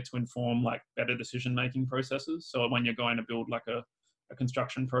and using it to inform like better decision-making processes. So when you're going to build like a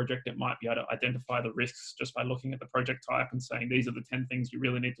construction project, it might be able to identify the risks just by looking at the project type and saying, these are the 10 things you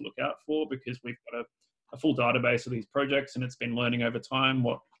really need to look out for, because we've got a full database of these projects and it's been learning over time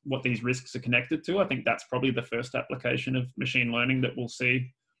what these risks are connected to. I think that's probably the first application of machine learning that we'll see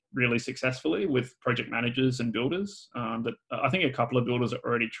really successfully with project managers and builders. But I think a couple of builders are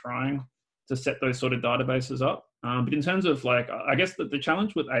already trying to set those sort of databases up. But in terms of like, I guess the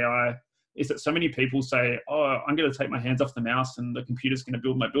challenge with AI is that so many people say, oh, I'm going to take my hands off the mouse and the computer's going to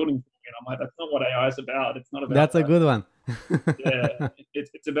build my building for me. And I'm like, that's not what AI is about. It's not about That's a good one. Yeah,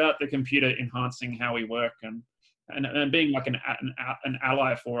 it's about the computer enhancing how we work and being like an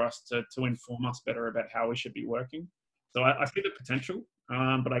ally for us to inform us better about how we should be working. So I see the potential,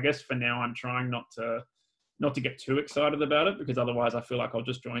 but I guess for now I'm trying not to get too excited about it, because otherwise I feel like I'll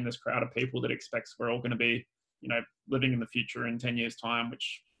just join this crowd of people that expects we're all going to be, living in the future in 10 years' time,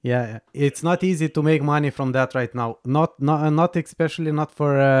 which... Yeah, it's not easy to make money from that right now. Not especially not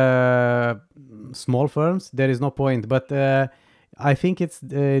for small firms. There is no point. But I think it's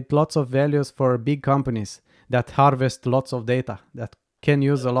lots of values for big companies that harvest lots of data that can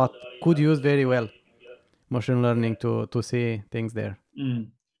use could use very well machine learning to see things there.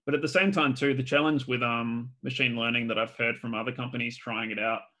 But at the same time too, the challenge with machine learning that I've heard from other companies trying it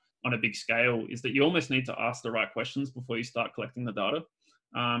out on a big scale is that you almost need to ask the right questions before you start collecting the data.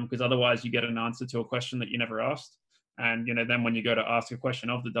 Because otherwise you get an answer to a question that you never asked. And, then when you go to ask a question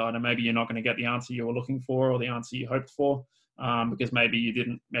of the data, maybe you're not going to get the answer you were looking for or the answer you hoped for, because maybe you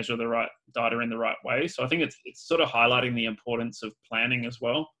didn't measure the right data in the right way. So I think it's sort of highlighting the importance of planning as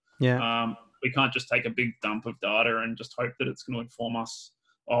well. Yeah. We can't just take a big dump of data and just hope that it's going to inform us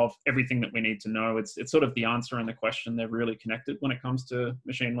of everything that we need to know. It's sort of the answer and the question. They're really connected when it comes to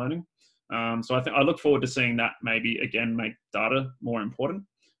machine learning. So I look forward to seeing that maybe again make data more important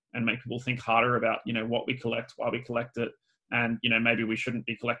and make people think harder about what we collect, why we collect it, and maybe we shouldn't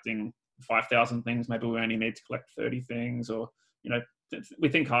be collecting 5,000 things. Maybe we only need to collect 30 things, or we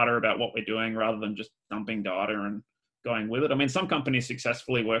think harder about what we're doing rather than just dumping data and going with it. I mean, some companies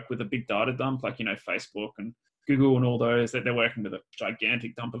successfully work with a big data dump, like Facebook and Google and all those. That they're working with a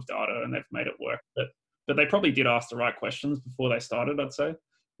gigantic dump of data and they've made it work. But they probably did ask the right questions before they started, I'd say.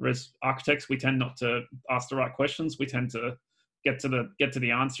 Whereas architects, we tend not to ask the right questions. We tend to get to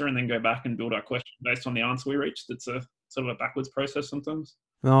the answer and then go back and build our question based on the answer we reached. It's a sort of a backwards process sometimes.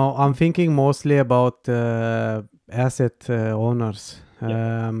 No, I'm thinking mostly about asset owners.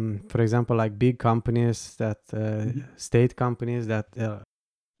 Yeah. For example, like big companies that state companies that.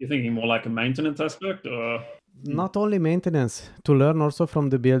 You're thinking more like a maintenance aspect, or not only maintenance, to learn also from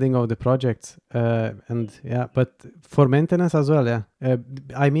the building of the projects, but for maintenance as well. Yeah,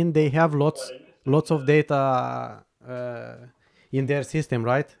 I mean they have lots of data in their system,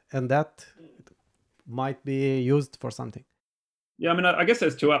 right? And that might be used for something. Yeah, I mean, I guess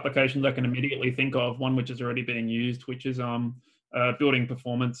there's two applications I can immediately think of. One which is already being used, which is building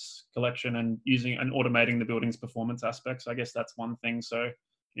performance collection and using and automating the building's performance aspects. I guess that's one thing. So,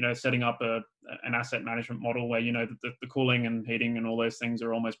 setting up an asset management model where, the cooling and heating and all those things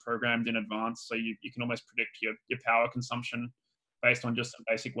are almost programmed in advance. So you can almost predict your power consumption based on just some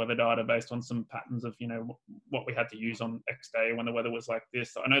basic weather data, based on some patterns of, what we had to use on X day when the weather was like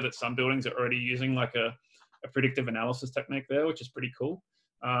this. I know that some buildings are already using like a predictive analysis technique there, which is pretty cool.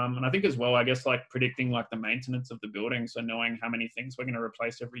 And I think as well, I guess like predicting like the maintenance of the building. So knowing how many things we're going to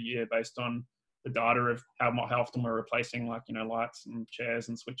replace every year based on the data of how often we're replacing like, lights and chairs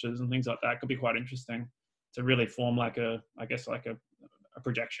and switches and things like that could be quite interesting to really form like a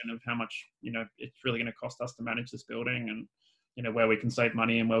projection of how much, it's really going to cost us to manage this building, and, where we can save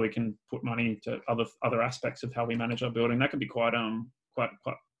money and where we can put money to other aspects of how we manage our building. That could be quite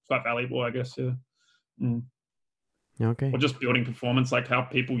valuable, I guess. Yeah. Mm. Okay. Or just building performance, like how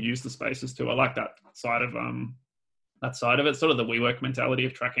people use the spaces too. I like that side of it. Sort of the WeWork mentality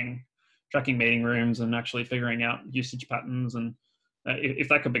of tracking meeting rooms and actually figuring out usage patterns. And if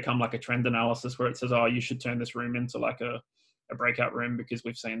that could become like a trend analysis where it says, oh, you should turn this room into like a breakout room because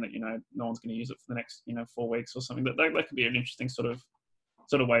we've seen that, no one's going to use it for the next, 4 weeks or something. That could be an interesting sort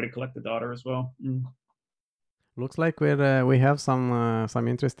of way to collect the data as well. Mm. Looks like we have some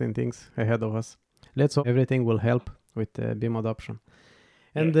interesting things ahead of us. Let's hope everything will help with BIM adoption.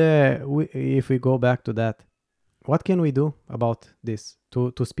 And if we go back to that, what can we do about this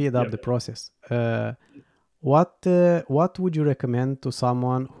to speed up the process? What would you recommend to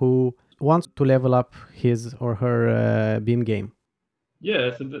someone who wants to level up his or her BIM game?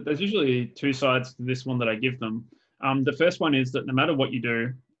 Yeah, so there's usually two sides to this one that I give them. The first one is that no matter what you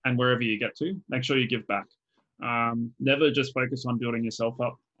do and wherever you get to, make sure you give back. Never just focus on building yourself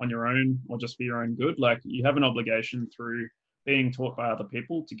up on your own or just for your own good. Like, you have an obligation through being taught by other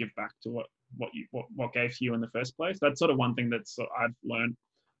people to give back to what gave to you in the first place. That's sort of one thing that's I've learned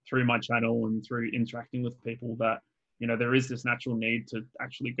through my channel and through interacting with people, that there is this natural need to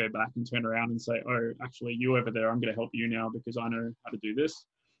actually go back and turn around and say, oh, actually, you over there, I'm going to help you now because I know how to do this.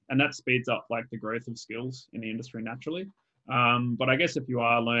 And that speeds up like the growth of skills in the industry naturally. But I guess if you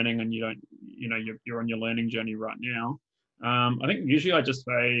are learning and you don't, you're on your learning journey right now, I think usually I just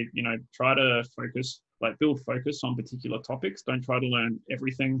say, try to focus, like build focus on particular topics. Don't try to learn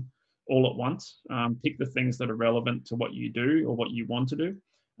everything all at once. Pick the things that are relevant to what you do or what you want to do.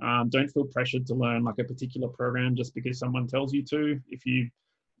 Don't feel pressured to learn like a particular program just because someone tells you to. If you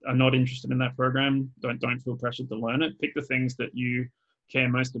are not interested in that program, don't feel pressured to learn it. Pick the things that you care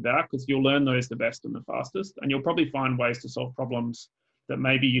most about, because you'll learn those the best and the fastest, and you'll probably find ways to solve problems that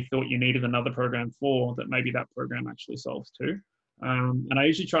maybe you thought you needed another program for, that maybe that program actually solves too. And I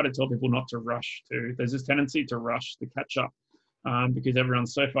usually try to tell people not to rush too. There's this tendency to rush to catch up because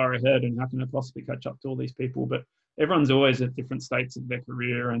everyone's so far ahead, and how can I possibly catch up to all these people? But everyone's always at different states of their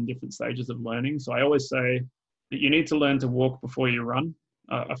career and different stages of learning. So I always say that you need to learn to walk before you run.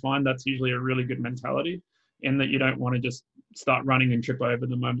 I find that's usually a really good mentality, in that you don't want to just start running and trip over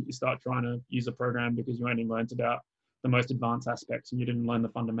the moment you start trying to use a program because you only learned about the most advanced aspects and you didn't learn the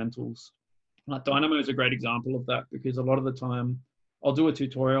fundamentals. Like Dynamo is a great example of that, because a lot of the time I'll do a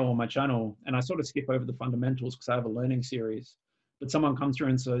tutorial on my channel and I sort of skip over the fundamentals because I have a learning series. But someone comes through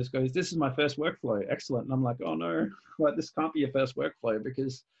and goes, this is my first workflow. Excellent. And I'm like, oh no, like, this can't be your first workflow,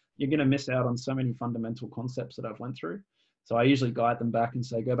 because you're going to miss out on so many fundamental concepts that I've went through. So I usually guide them back and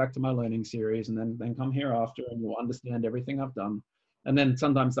say, go back to my learning series and then come here after, and you'll understand everything I've done. And then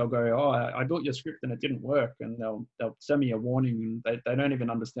sometimes they'll go, oh, I built your script and it didn't work. And they'll send me a warning, and they don't even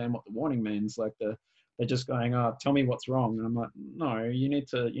understand what the warning means. Like they're just going, oh, tell me what's wrong. And I'm like, no, you need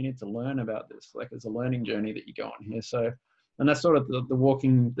to learn about this. Like, it's a learning journey that you go on here. So, and that's sort of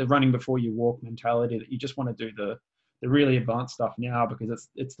the running before you walk mentality, that you just want to do the really advanced stuff now because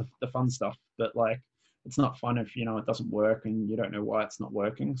it's the fun stuff. But like, it's not fun if, it doesn't work and you don't know why it's not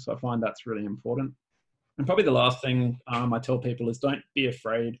working. So I find that's really important. And probably the last thing I tell people is, don't be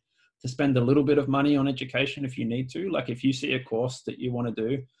afraid to spend a little bit of money on education if you need to. Like, if you see a course that you want to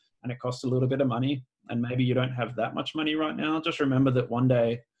do and it costs a little bit of money, and maybe you don't have that much money right now, just remember that one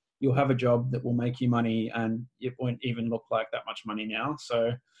day you'll have a job that will make you money and it won't even look like that much money now.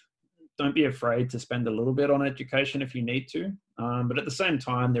 So don't be afraid to spend a little bit on education if you need to. But at the same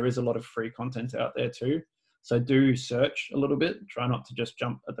time, there is a lot of free content out there too. So do search a little bit. Try not to just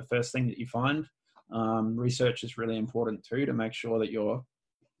jump at the first thing that you find. Research is really important too, to make sure that you're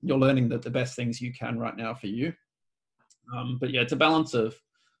learning the best things you can right now for you. But yeah, it's a balance of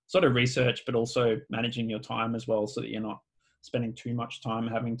sort of research, but also managing your time as well, so that you're not spending too much time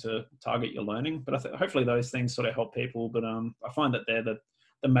having to target your learning. But hopefully those things sort of help people. But I find that they're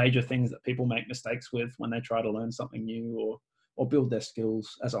the major things that people make mistakes with when they try to learn something new or build their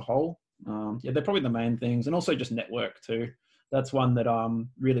skills as a whole. Yeah, they're probably the main things. And also just network too. That's one that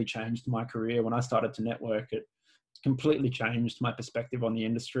really changed my career. When I started to network, it completely changed my perspective on the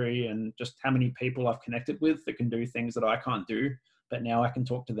industry and just how many people I've connected with that can do things that I can't do. But now I can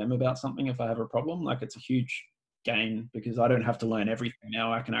talk to them about something if I have a problem. Like, it's a huge gain because I don't have to learn everything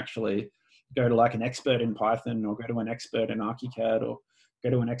now. I can actually go to like an expert in Python, or go to an expert in ArchiCAD, or go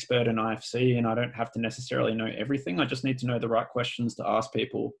to an expert in IFC, and I don't have to necessarily know everything. I just need to know the right questions to ask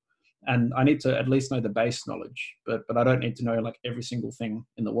people. And I need to at least know the base knowledge, but I don't need to know like every single thing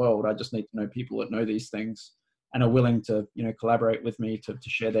in the world. I just need to know people that know these things and are willing to, collaborate with me to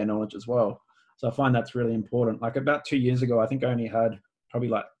share their knowledge as well. So I find that's really important. Like, about 2 years ago, I think I only had probably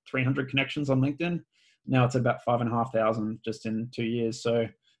like 300 connections on LinkedIn. Now it's about 5,500 just in 2 years. So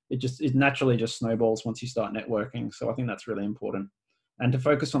it naturally just snowballs once you start networking. So I think that's really important. And to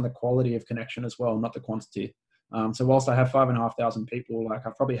focus on the quality of connection as well, not the quantity. So whilst I have 5,500 people, like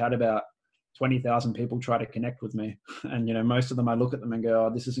I've probably had about 20,000 people try to connect with me. And, you know, most of them, I look at them and go, oh,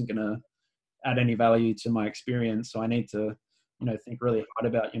 this isn't going to add any value to my experience. So I need to, you know, think really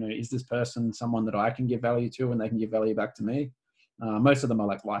hard about, you know, is this person someone that I can give value to and they can give value back to me? Most of them are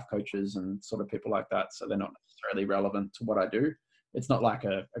like life coaches and sort of people like that. So they're not necessarily relevant to what I do. It's not like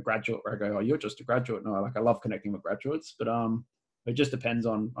a graduate where I go, oh, you're just a graduate. No, like I love connecting with graduates, but it just depends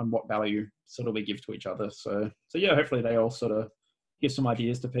on what value sort of we give to each other. So yeah, hopefully they all sort of give some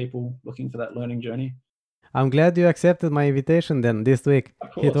ideas to people looking for that learning journey. I'm glad you accepted my invitation then this week.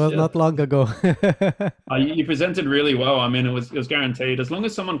 Of course, It was yeah. not long ago. You presented really well. I mean, it was guaranteed. As long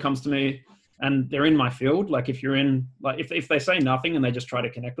as someone comes to me and they're in my field, like if you're in, like if they say nothing and they just try to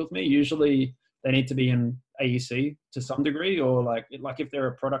connect with me, usually they need to be in AEC to some degree, or like if they're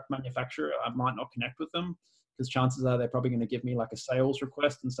a product manufacturer, I might not connect with them because chances are they're probably going to give me like a sales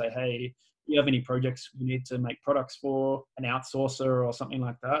request and say, hey, do you have any projects we need to make products for, an outsourcer or something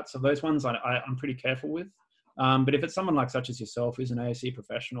like that? So those ones I'm pretty careful with. But if it's someone like such as yourself who's an AEC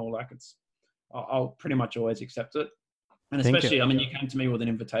professional, like I'll pretty much always accept it. And especially, I mean, you came to me with an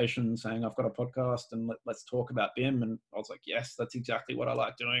invitation saying, I've got a podcast and let's talk about BIM. And I was like, yes, that's exactly what I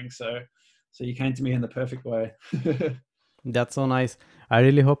like doing. So you came to me in the perfect way. That's so nice. I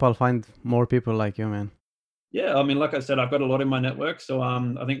really hope I'll find more people like you, man. Yeah, I mean, like I said, I've got a lot in my network. So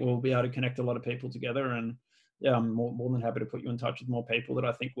I think we'll be able to connect a lot of people together. And yeah, I'm more than happy to put you in touch with more people that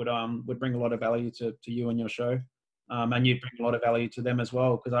I think would bring a lot of value to you and your show. And you bring a lot of value to them as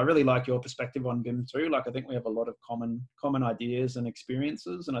well, because I really like your perspective on BIM too. Like I think we have a lot of common ideas and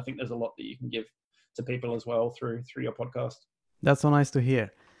experiences, and I think there's a lot that you can give to people as well through your podcast. That's so nice to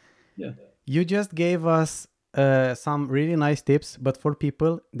hear. Yeah. You just gave us some really nice tips, but for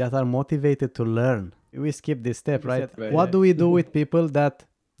people that are motivated to learn, we skip this step, right? What do we do with people that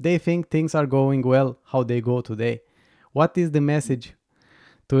they think things are going well, how they go today? What is the message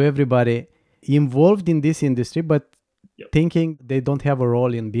to everybody involved in this industry, but thinking they don't have a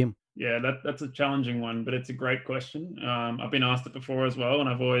role in BIM? Yeah, that's a challenging one, but it's a great question. I've been asked it before as well, and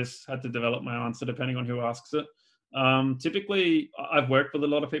I've always had to develop my answer depending on who asks it. Typically, I've worked with a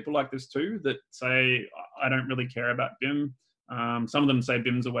lot of people like this too that say, I don't really care about BIM. Some of them say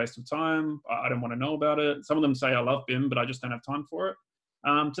BIM's a waste of time. I don't want to know about it. Some of them say, I love BIM, but I just don't have time for it.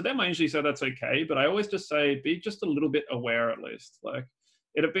 To them, I usually say that's okay, but I always just say, be just a little bit aware at least. Like,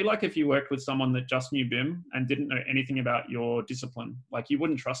 it'd be like if you worked with someone that just knew BIM and didn't know anything about your discipline. Like you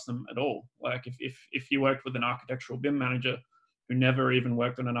wouldn't trust them at all. Like if you worked with an architectural BIM manager who never even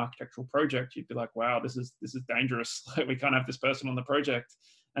worked on an architectural project, you'd be like, wow, this is dangerous. Like we can't have this person on the project.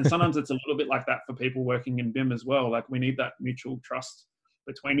 And sometimes it's a little bit like that for people working in BIM as well. Like we need that mutual trust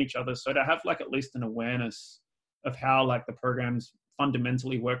between each other. So to have like at least an awareness of how like the programs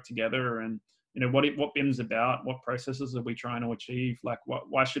fundamentally work together, and you know what BIM's about, what processes are we trying to achieve, like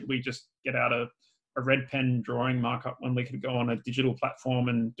why should we just get out a red pen drawing markup when we could go on a digital platform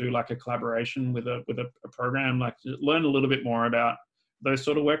and do like a collaboration with a program. Like learn a little bit more about those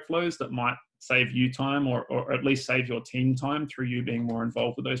sort of workflows that might save you time or at least save your team time through you being more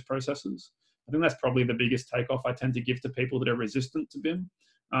involved with those processes. I think that's probably the biggest takeoff I tend to give to people that are resistant to BIM.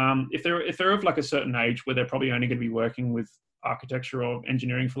 If they're of like a certain age where they're probably only going to be working with architecture or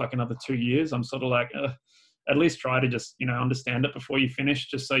engineering for like another 2 years, I'm sort of like, at least try to just, you know, understand it before you finish,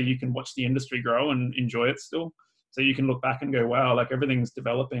 just so you can watch the industry grow and enjoy it still. So you can look back and go, wow, like everything's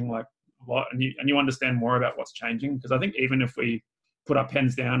developing like a lot, and you understand more about what's changing. Because I think even if we put our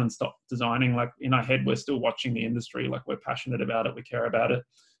pens down and stop designing, like in our head, we're still watching the industry, like we're passionate about it, we care about it.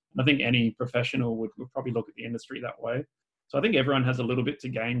 And I think any professional would probably look at the industry that way. So I think everyone has a little bit to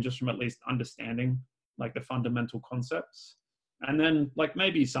gain just from at least understanding like the fundamental concepts. And then like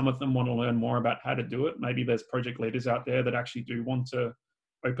maybe some of them want to learn more about how to do it. Maybe there's project leaders out there that actually do want to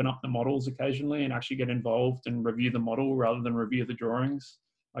open up the models occasionally and actually get involved and review the model rather than review the drawings.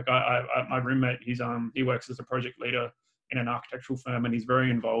 Like my roommate, he works as a project leader in an architectural firm, and he's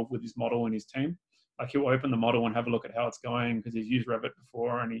very involved with his model and his team. Like he'll open the model and have a look at how it's going because he's used Revit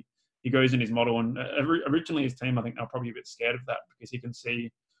before, and he goes in his model. And originally his team, I think they're probably a bit scared of that because he can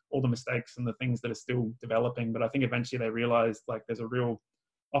see all the mistakes and the things that are still developing. But I think eventually they realized like there's a real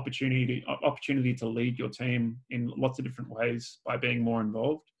opportunity to lead your team in lots of different ways by being more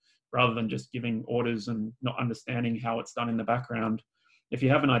involved rather than just giving orders and not understanding how it's done in the background. If you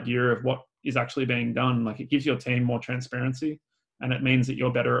have an idea of what is actually being done, like it gives your team more transparency, and it means that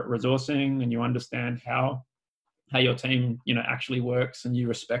you're better at resourcing and you understand how your team, you know, actually works, and you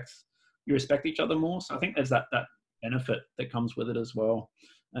respect each other more. So I think there's that benefit that comes with it as well.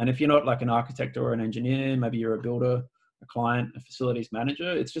 And if you're not like an architect or an engineer, maybe you're a builder, a client, a facilities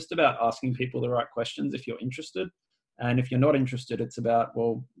manager, it's just about asking people the right questions if you're interested. And if you're not interested, it's about,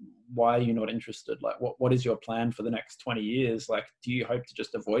 well, why are you not interested? Like, what is your plan for the next 20 years? Like, do you hope to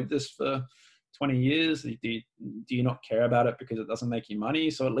just avoid this for 20 years? Do you not care about it because it doesn't make you money?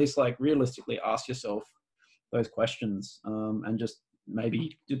 So at least like realistically ask yourself those questions, and just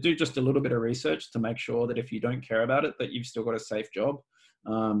maybe do just a little bit of research to make sure that if you don't care about it, that you've still got a safe job.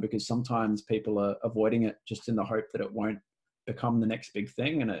 Because sometimes people are avoiding it just in the hope that it won't become the next big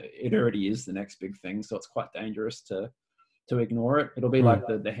thing, and it already is the next big thing. So it's quite dangerous to ignore it. It'll be like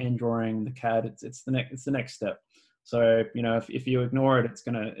the hand drawing, the CAD. It's the next step. So if you ignore it, it's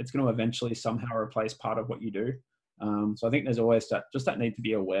gonna eventually somehow replace part of what you do. So I think there's always that need to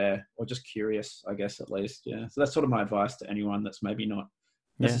be aware, or just curious, I guess, at least. Yeah. So that's sort of my advice to anyone that's maybe not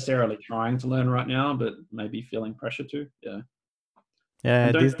necessarily trying to learn right now, but maybe feeling pressure to. Yeah.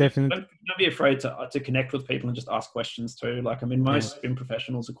 Yeah, this definitely. Don't be afraid to connect with people and just ask questions too. Like, I mean, most BIM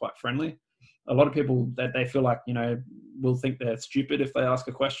professionals are quite friendly. A lot of people that they feel like, will think they're stupid if they ask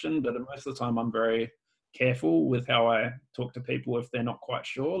a question, but most of the time I'm very careful with how I talk to people if they're not quite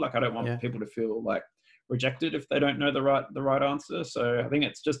sure. Like, I don't want people to feel like rejected if they don't know the right answer. So I think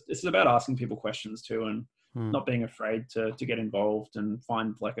it's about asking people questions too, and not being afraid to get involved and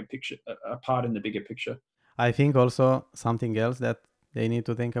find like a part in the bigger picture. I think also something else that they need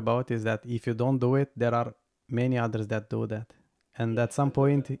to think about is that if you don't do it, there are many others that do that. And at some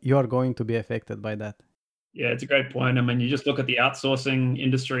point, you are going to be affected by that. Yeah, it's a great point. I mean, you just look at the outsourcing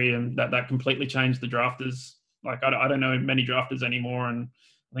industry, and that completely changed the drafters. Like, I don't know many drafters anymore, and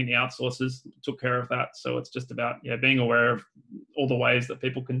I think the outsourcers took care of that. So it's just about being aware of all the ways that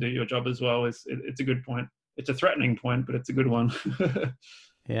people can do your job as well. It's a good point. It's a threatening point, but it's a good one.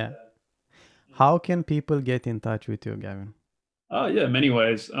 Yeah. How can people get in touch with you, Gavin? Oh, yeah, many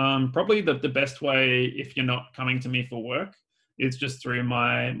ways. Probably the best way, if you're not coming to me for work, is just through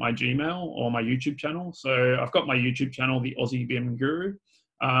my Gmail or my YouTube channel. So I've got my YouTube channel, the Aussie BIM Guru.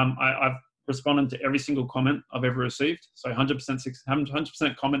 I've responded to every single comment I've ever received. So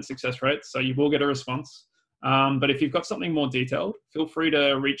 100% comment success rate. So you will get a response. But if you've got something more detailed, feel free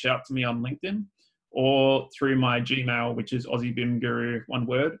to reach out to me on LinkedIn or through my Gmail, which is AussieBIMGuru, one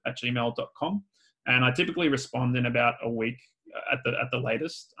word, @gmail.com. And I typically respond in about a week at the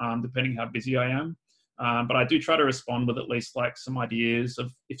latest, depending how busy I am. But I do try to respond with at least like some ideas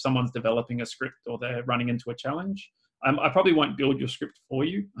of if someone's developing a script or they're running into a challenge. I probably won't build your script for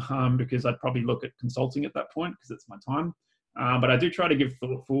you because I'd probably look at consulting at that point because it's my time. But I do try to give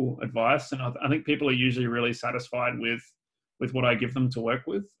thoughtful advice, and I think people are usually really satisfied with what I give them to work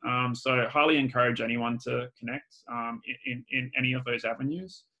with. So highly encourage anyone to connect in any of those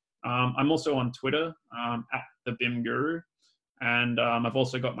avenues. I'm also on Twitter @thebimguru. And I've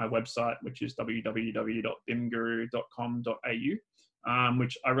also got my website, which is www.bimguru.com.au,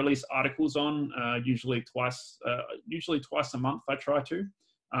 which I release articles on usually twice a month. I try to,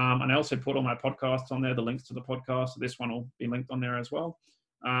 and I also put all my podcasts on there. The links to the podcast, so this one will be linked on there as well.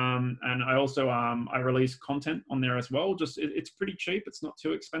 And I also I release content on there as well. Just it's pretty cheap. It's not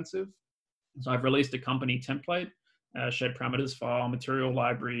too expensive. So I've released a company template, shared parameters file, material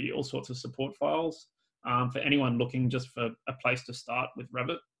library, all sorts of support files. For anyone looking just for a place to start with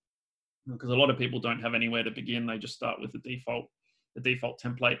Revit, because a lot of people don't have anywhere to begin. They just start with the default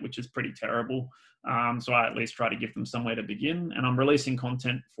template, which is pretty terrible. So I at least try to give them somewhere to begin. And I'm releasing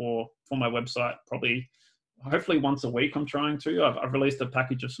content for my website hopefully once a week. I'm trying to. I've released a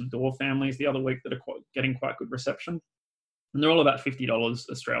package of some door families the other week that are getting quite good reception. And they're all about $50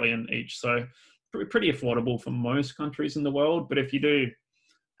 Australian each. So pretty affordable for most countries in the world. But if you do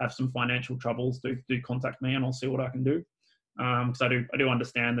have some financial troubles, do contact me and I'll see what I can do. Because I do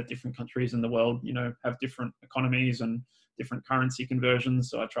understand that different countries in the world, have different economies and different currency conversions.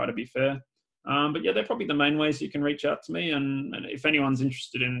 So I try to be fair. But yeah, they're probably the main ways you can reach out to me. And if anyone's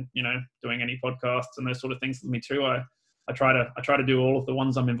interested in, doing any podcasts and those sort of things with me too, I try to do all of the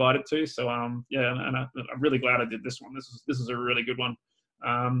ones I'm invited to. So yeah, and I'm really glad I did this one. This is a really good one.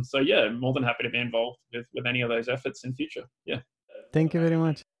 So yeah, more than happy to be involved with any of those efforts in future. Yeah. Thank you very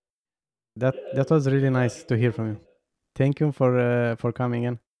much. That was really nice to hear from you. Thank you for coming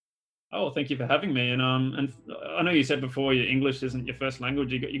in. Oh, thank you for having me. And I know you said before your English isn't your first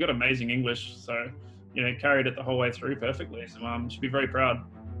language. You got amazing English, so carried it the whole way through perfectly. So you should be very proud.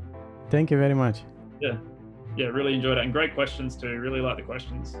 Thank you very much. Yeah, really enjoyed it, and great questions too. Really like the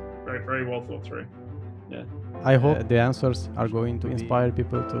questions. Very, very well thought through. Yeah. I hope the answers are going to inspire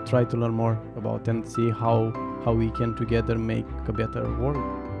people to try to learn more about and see how we can together make a better world.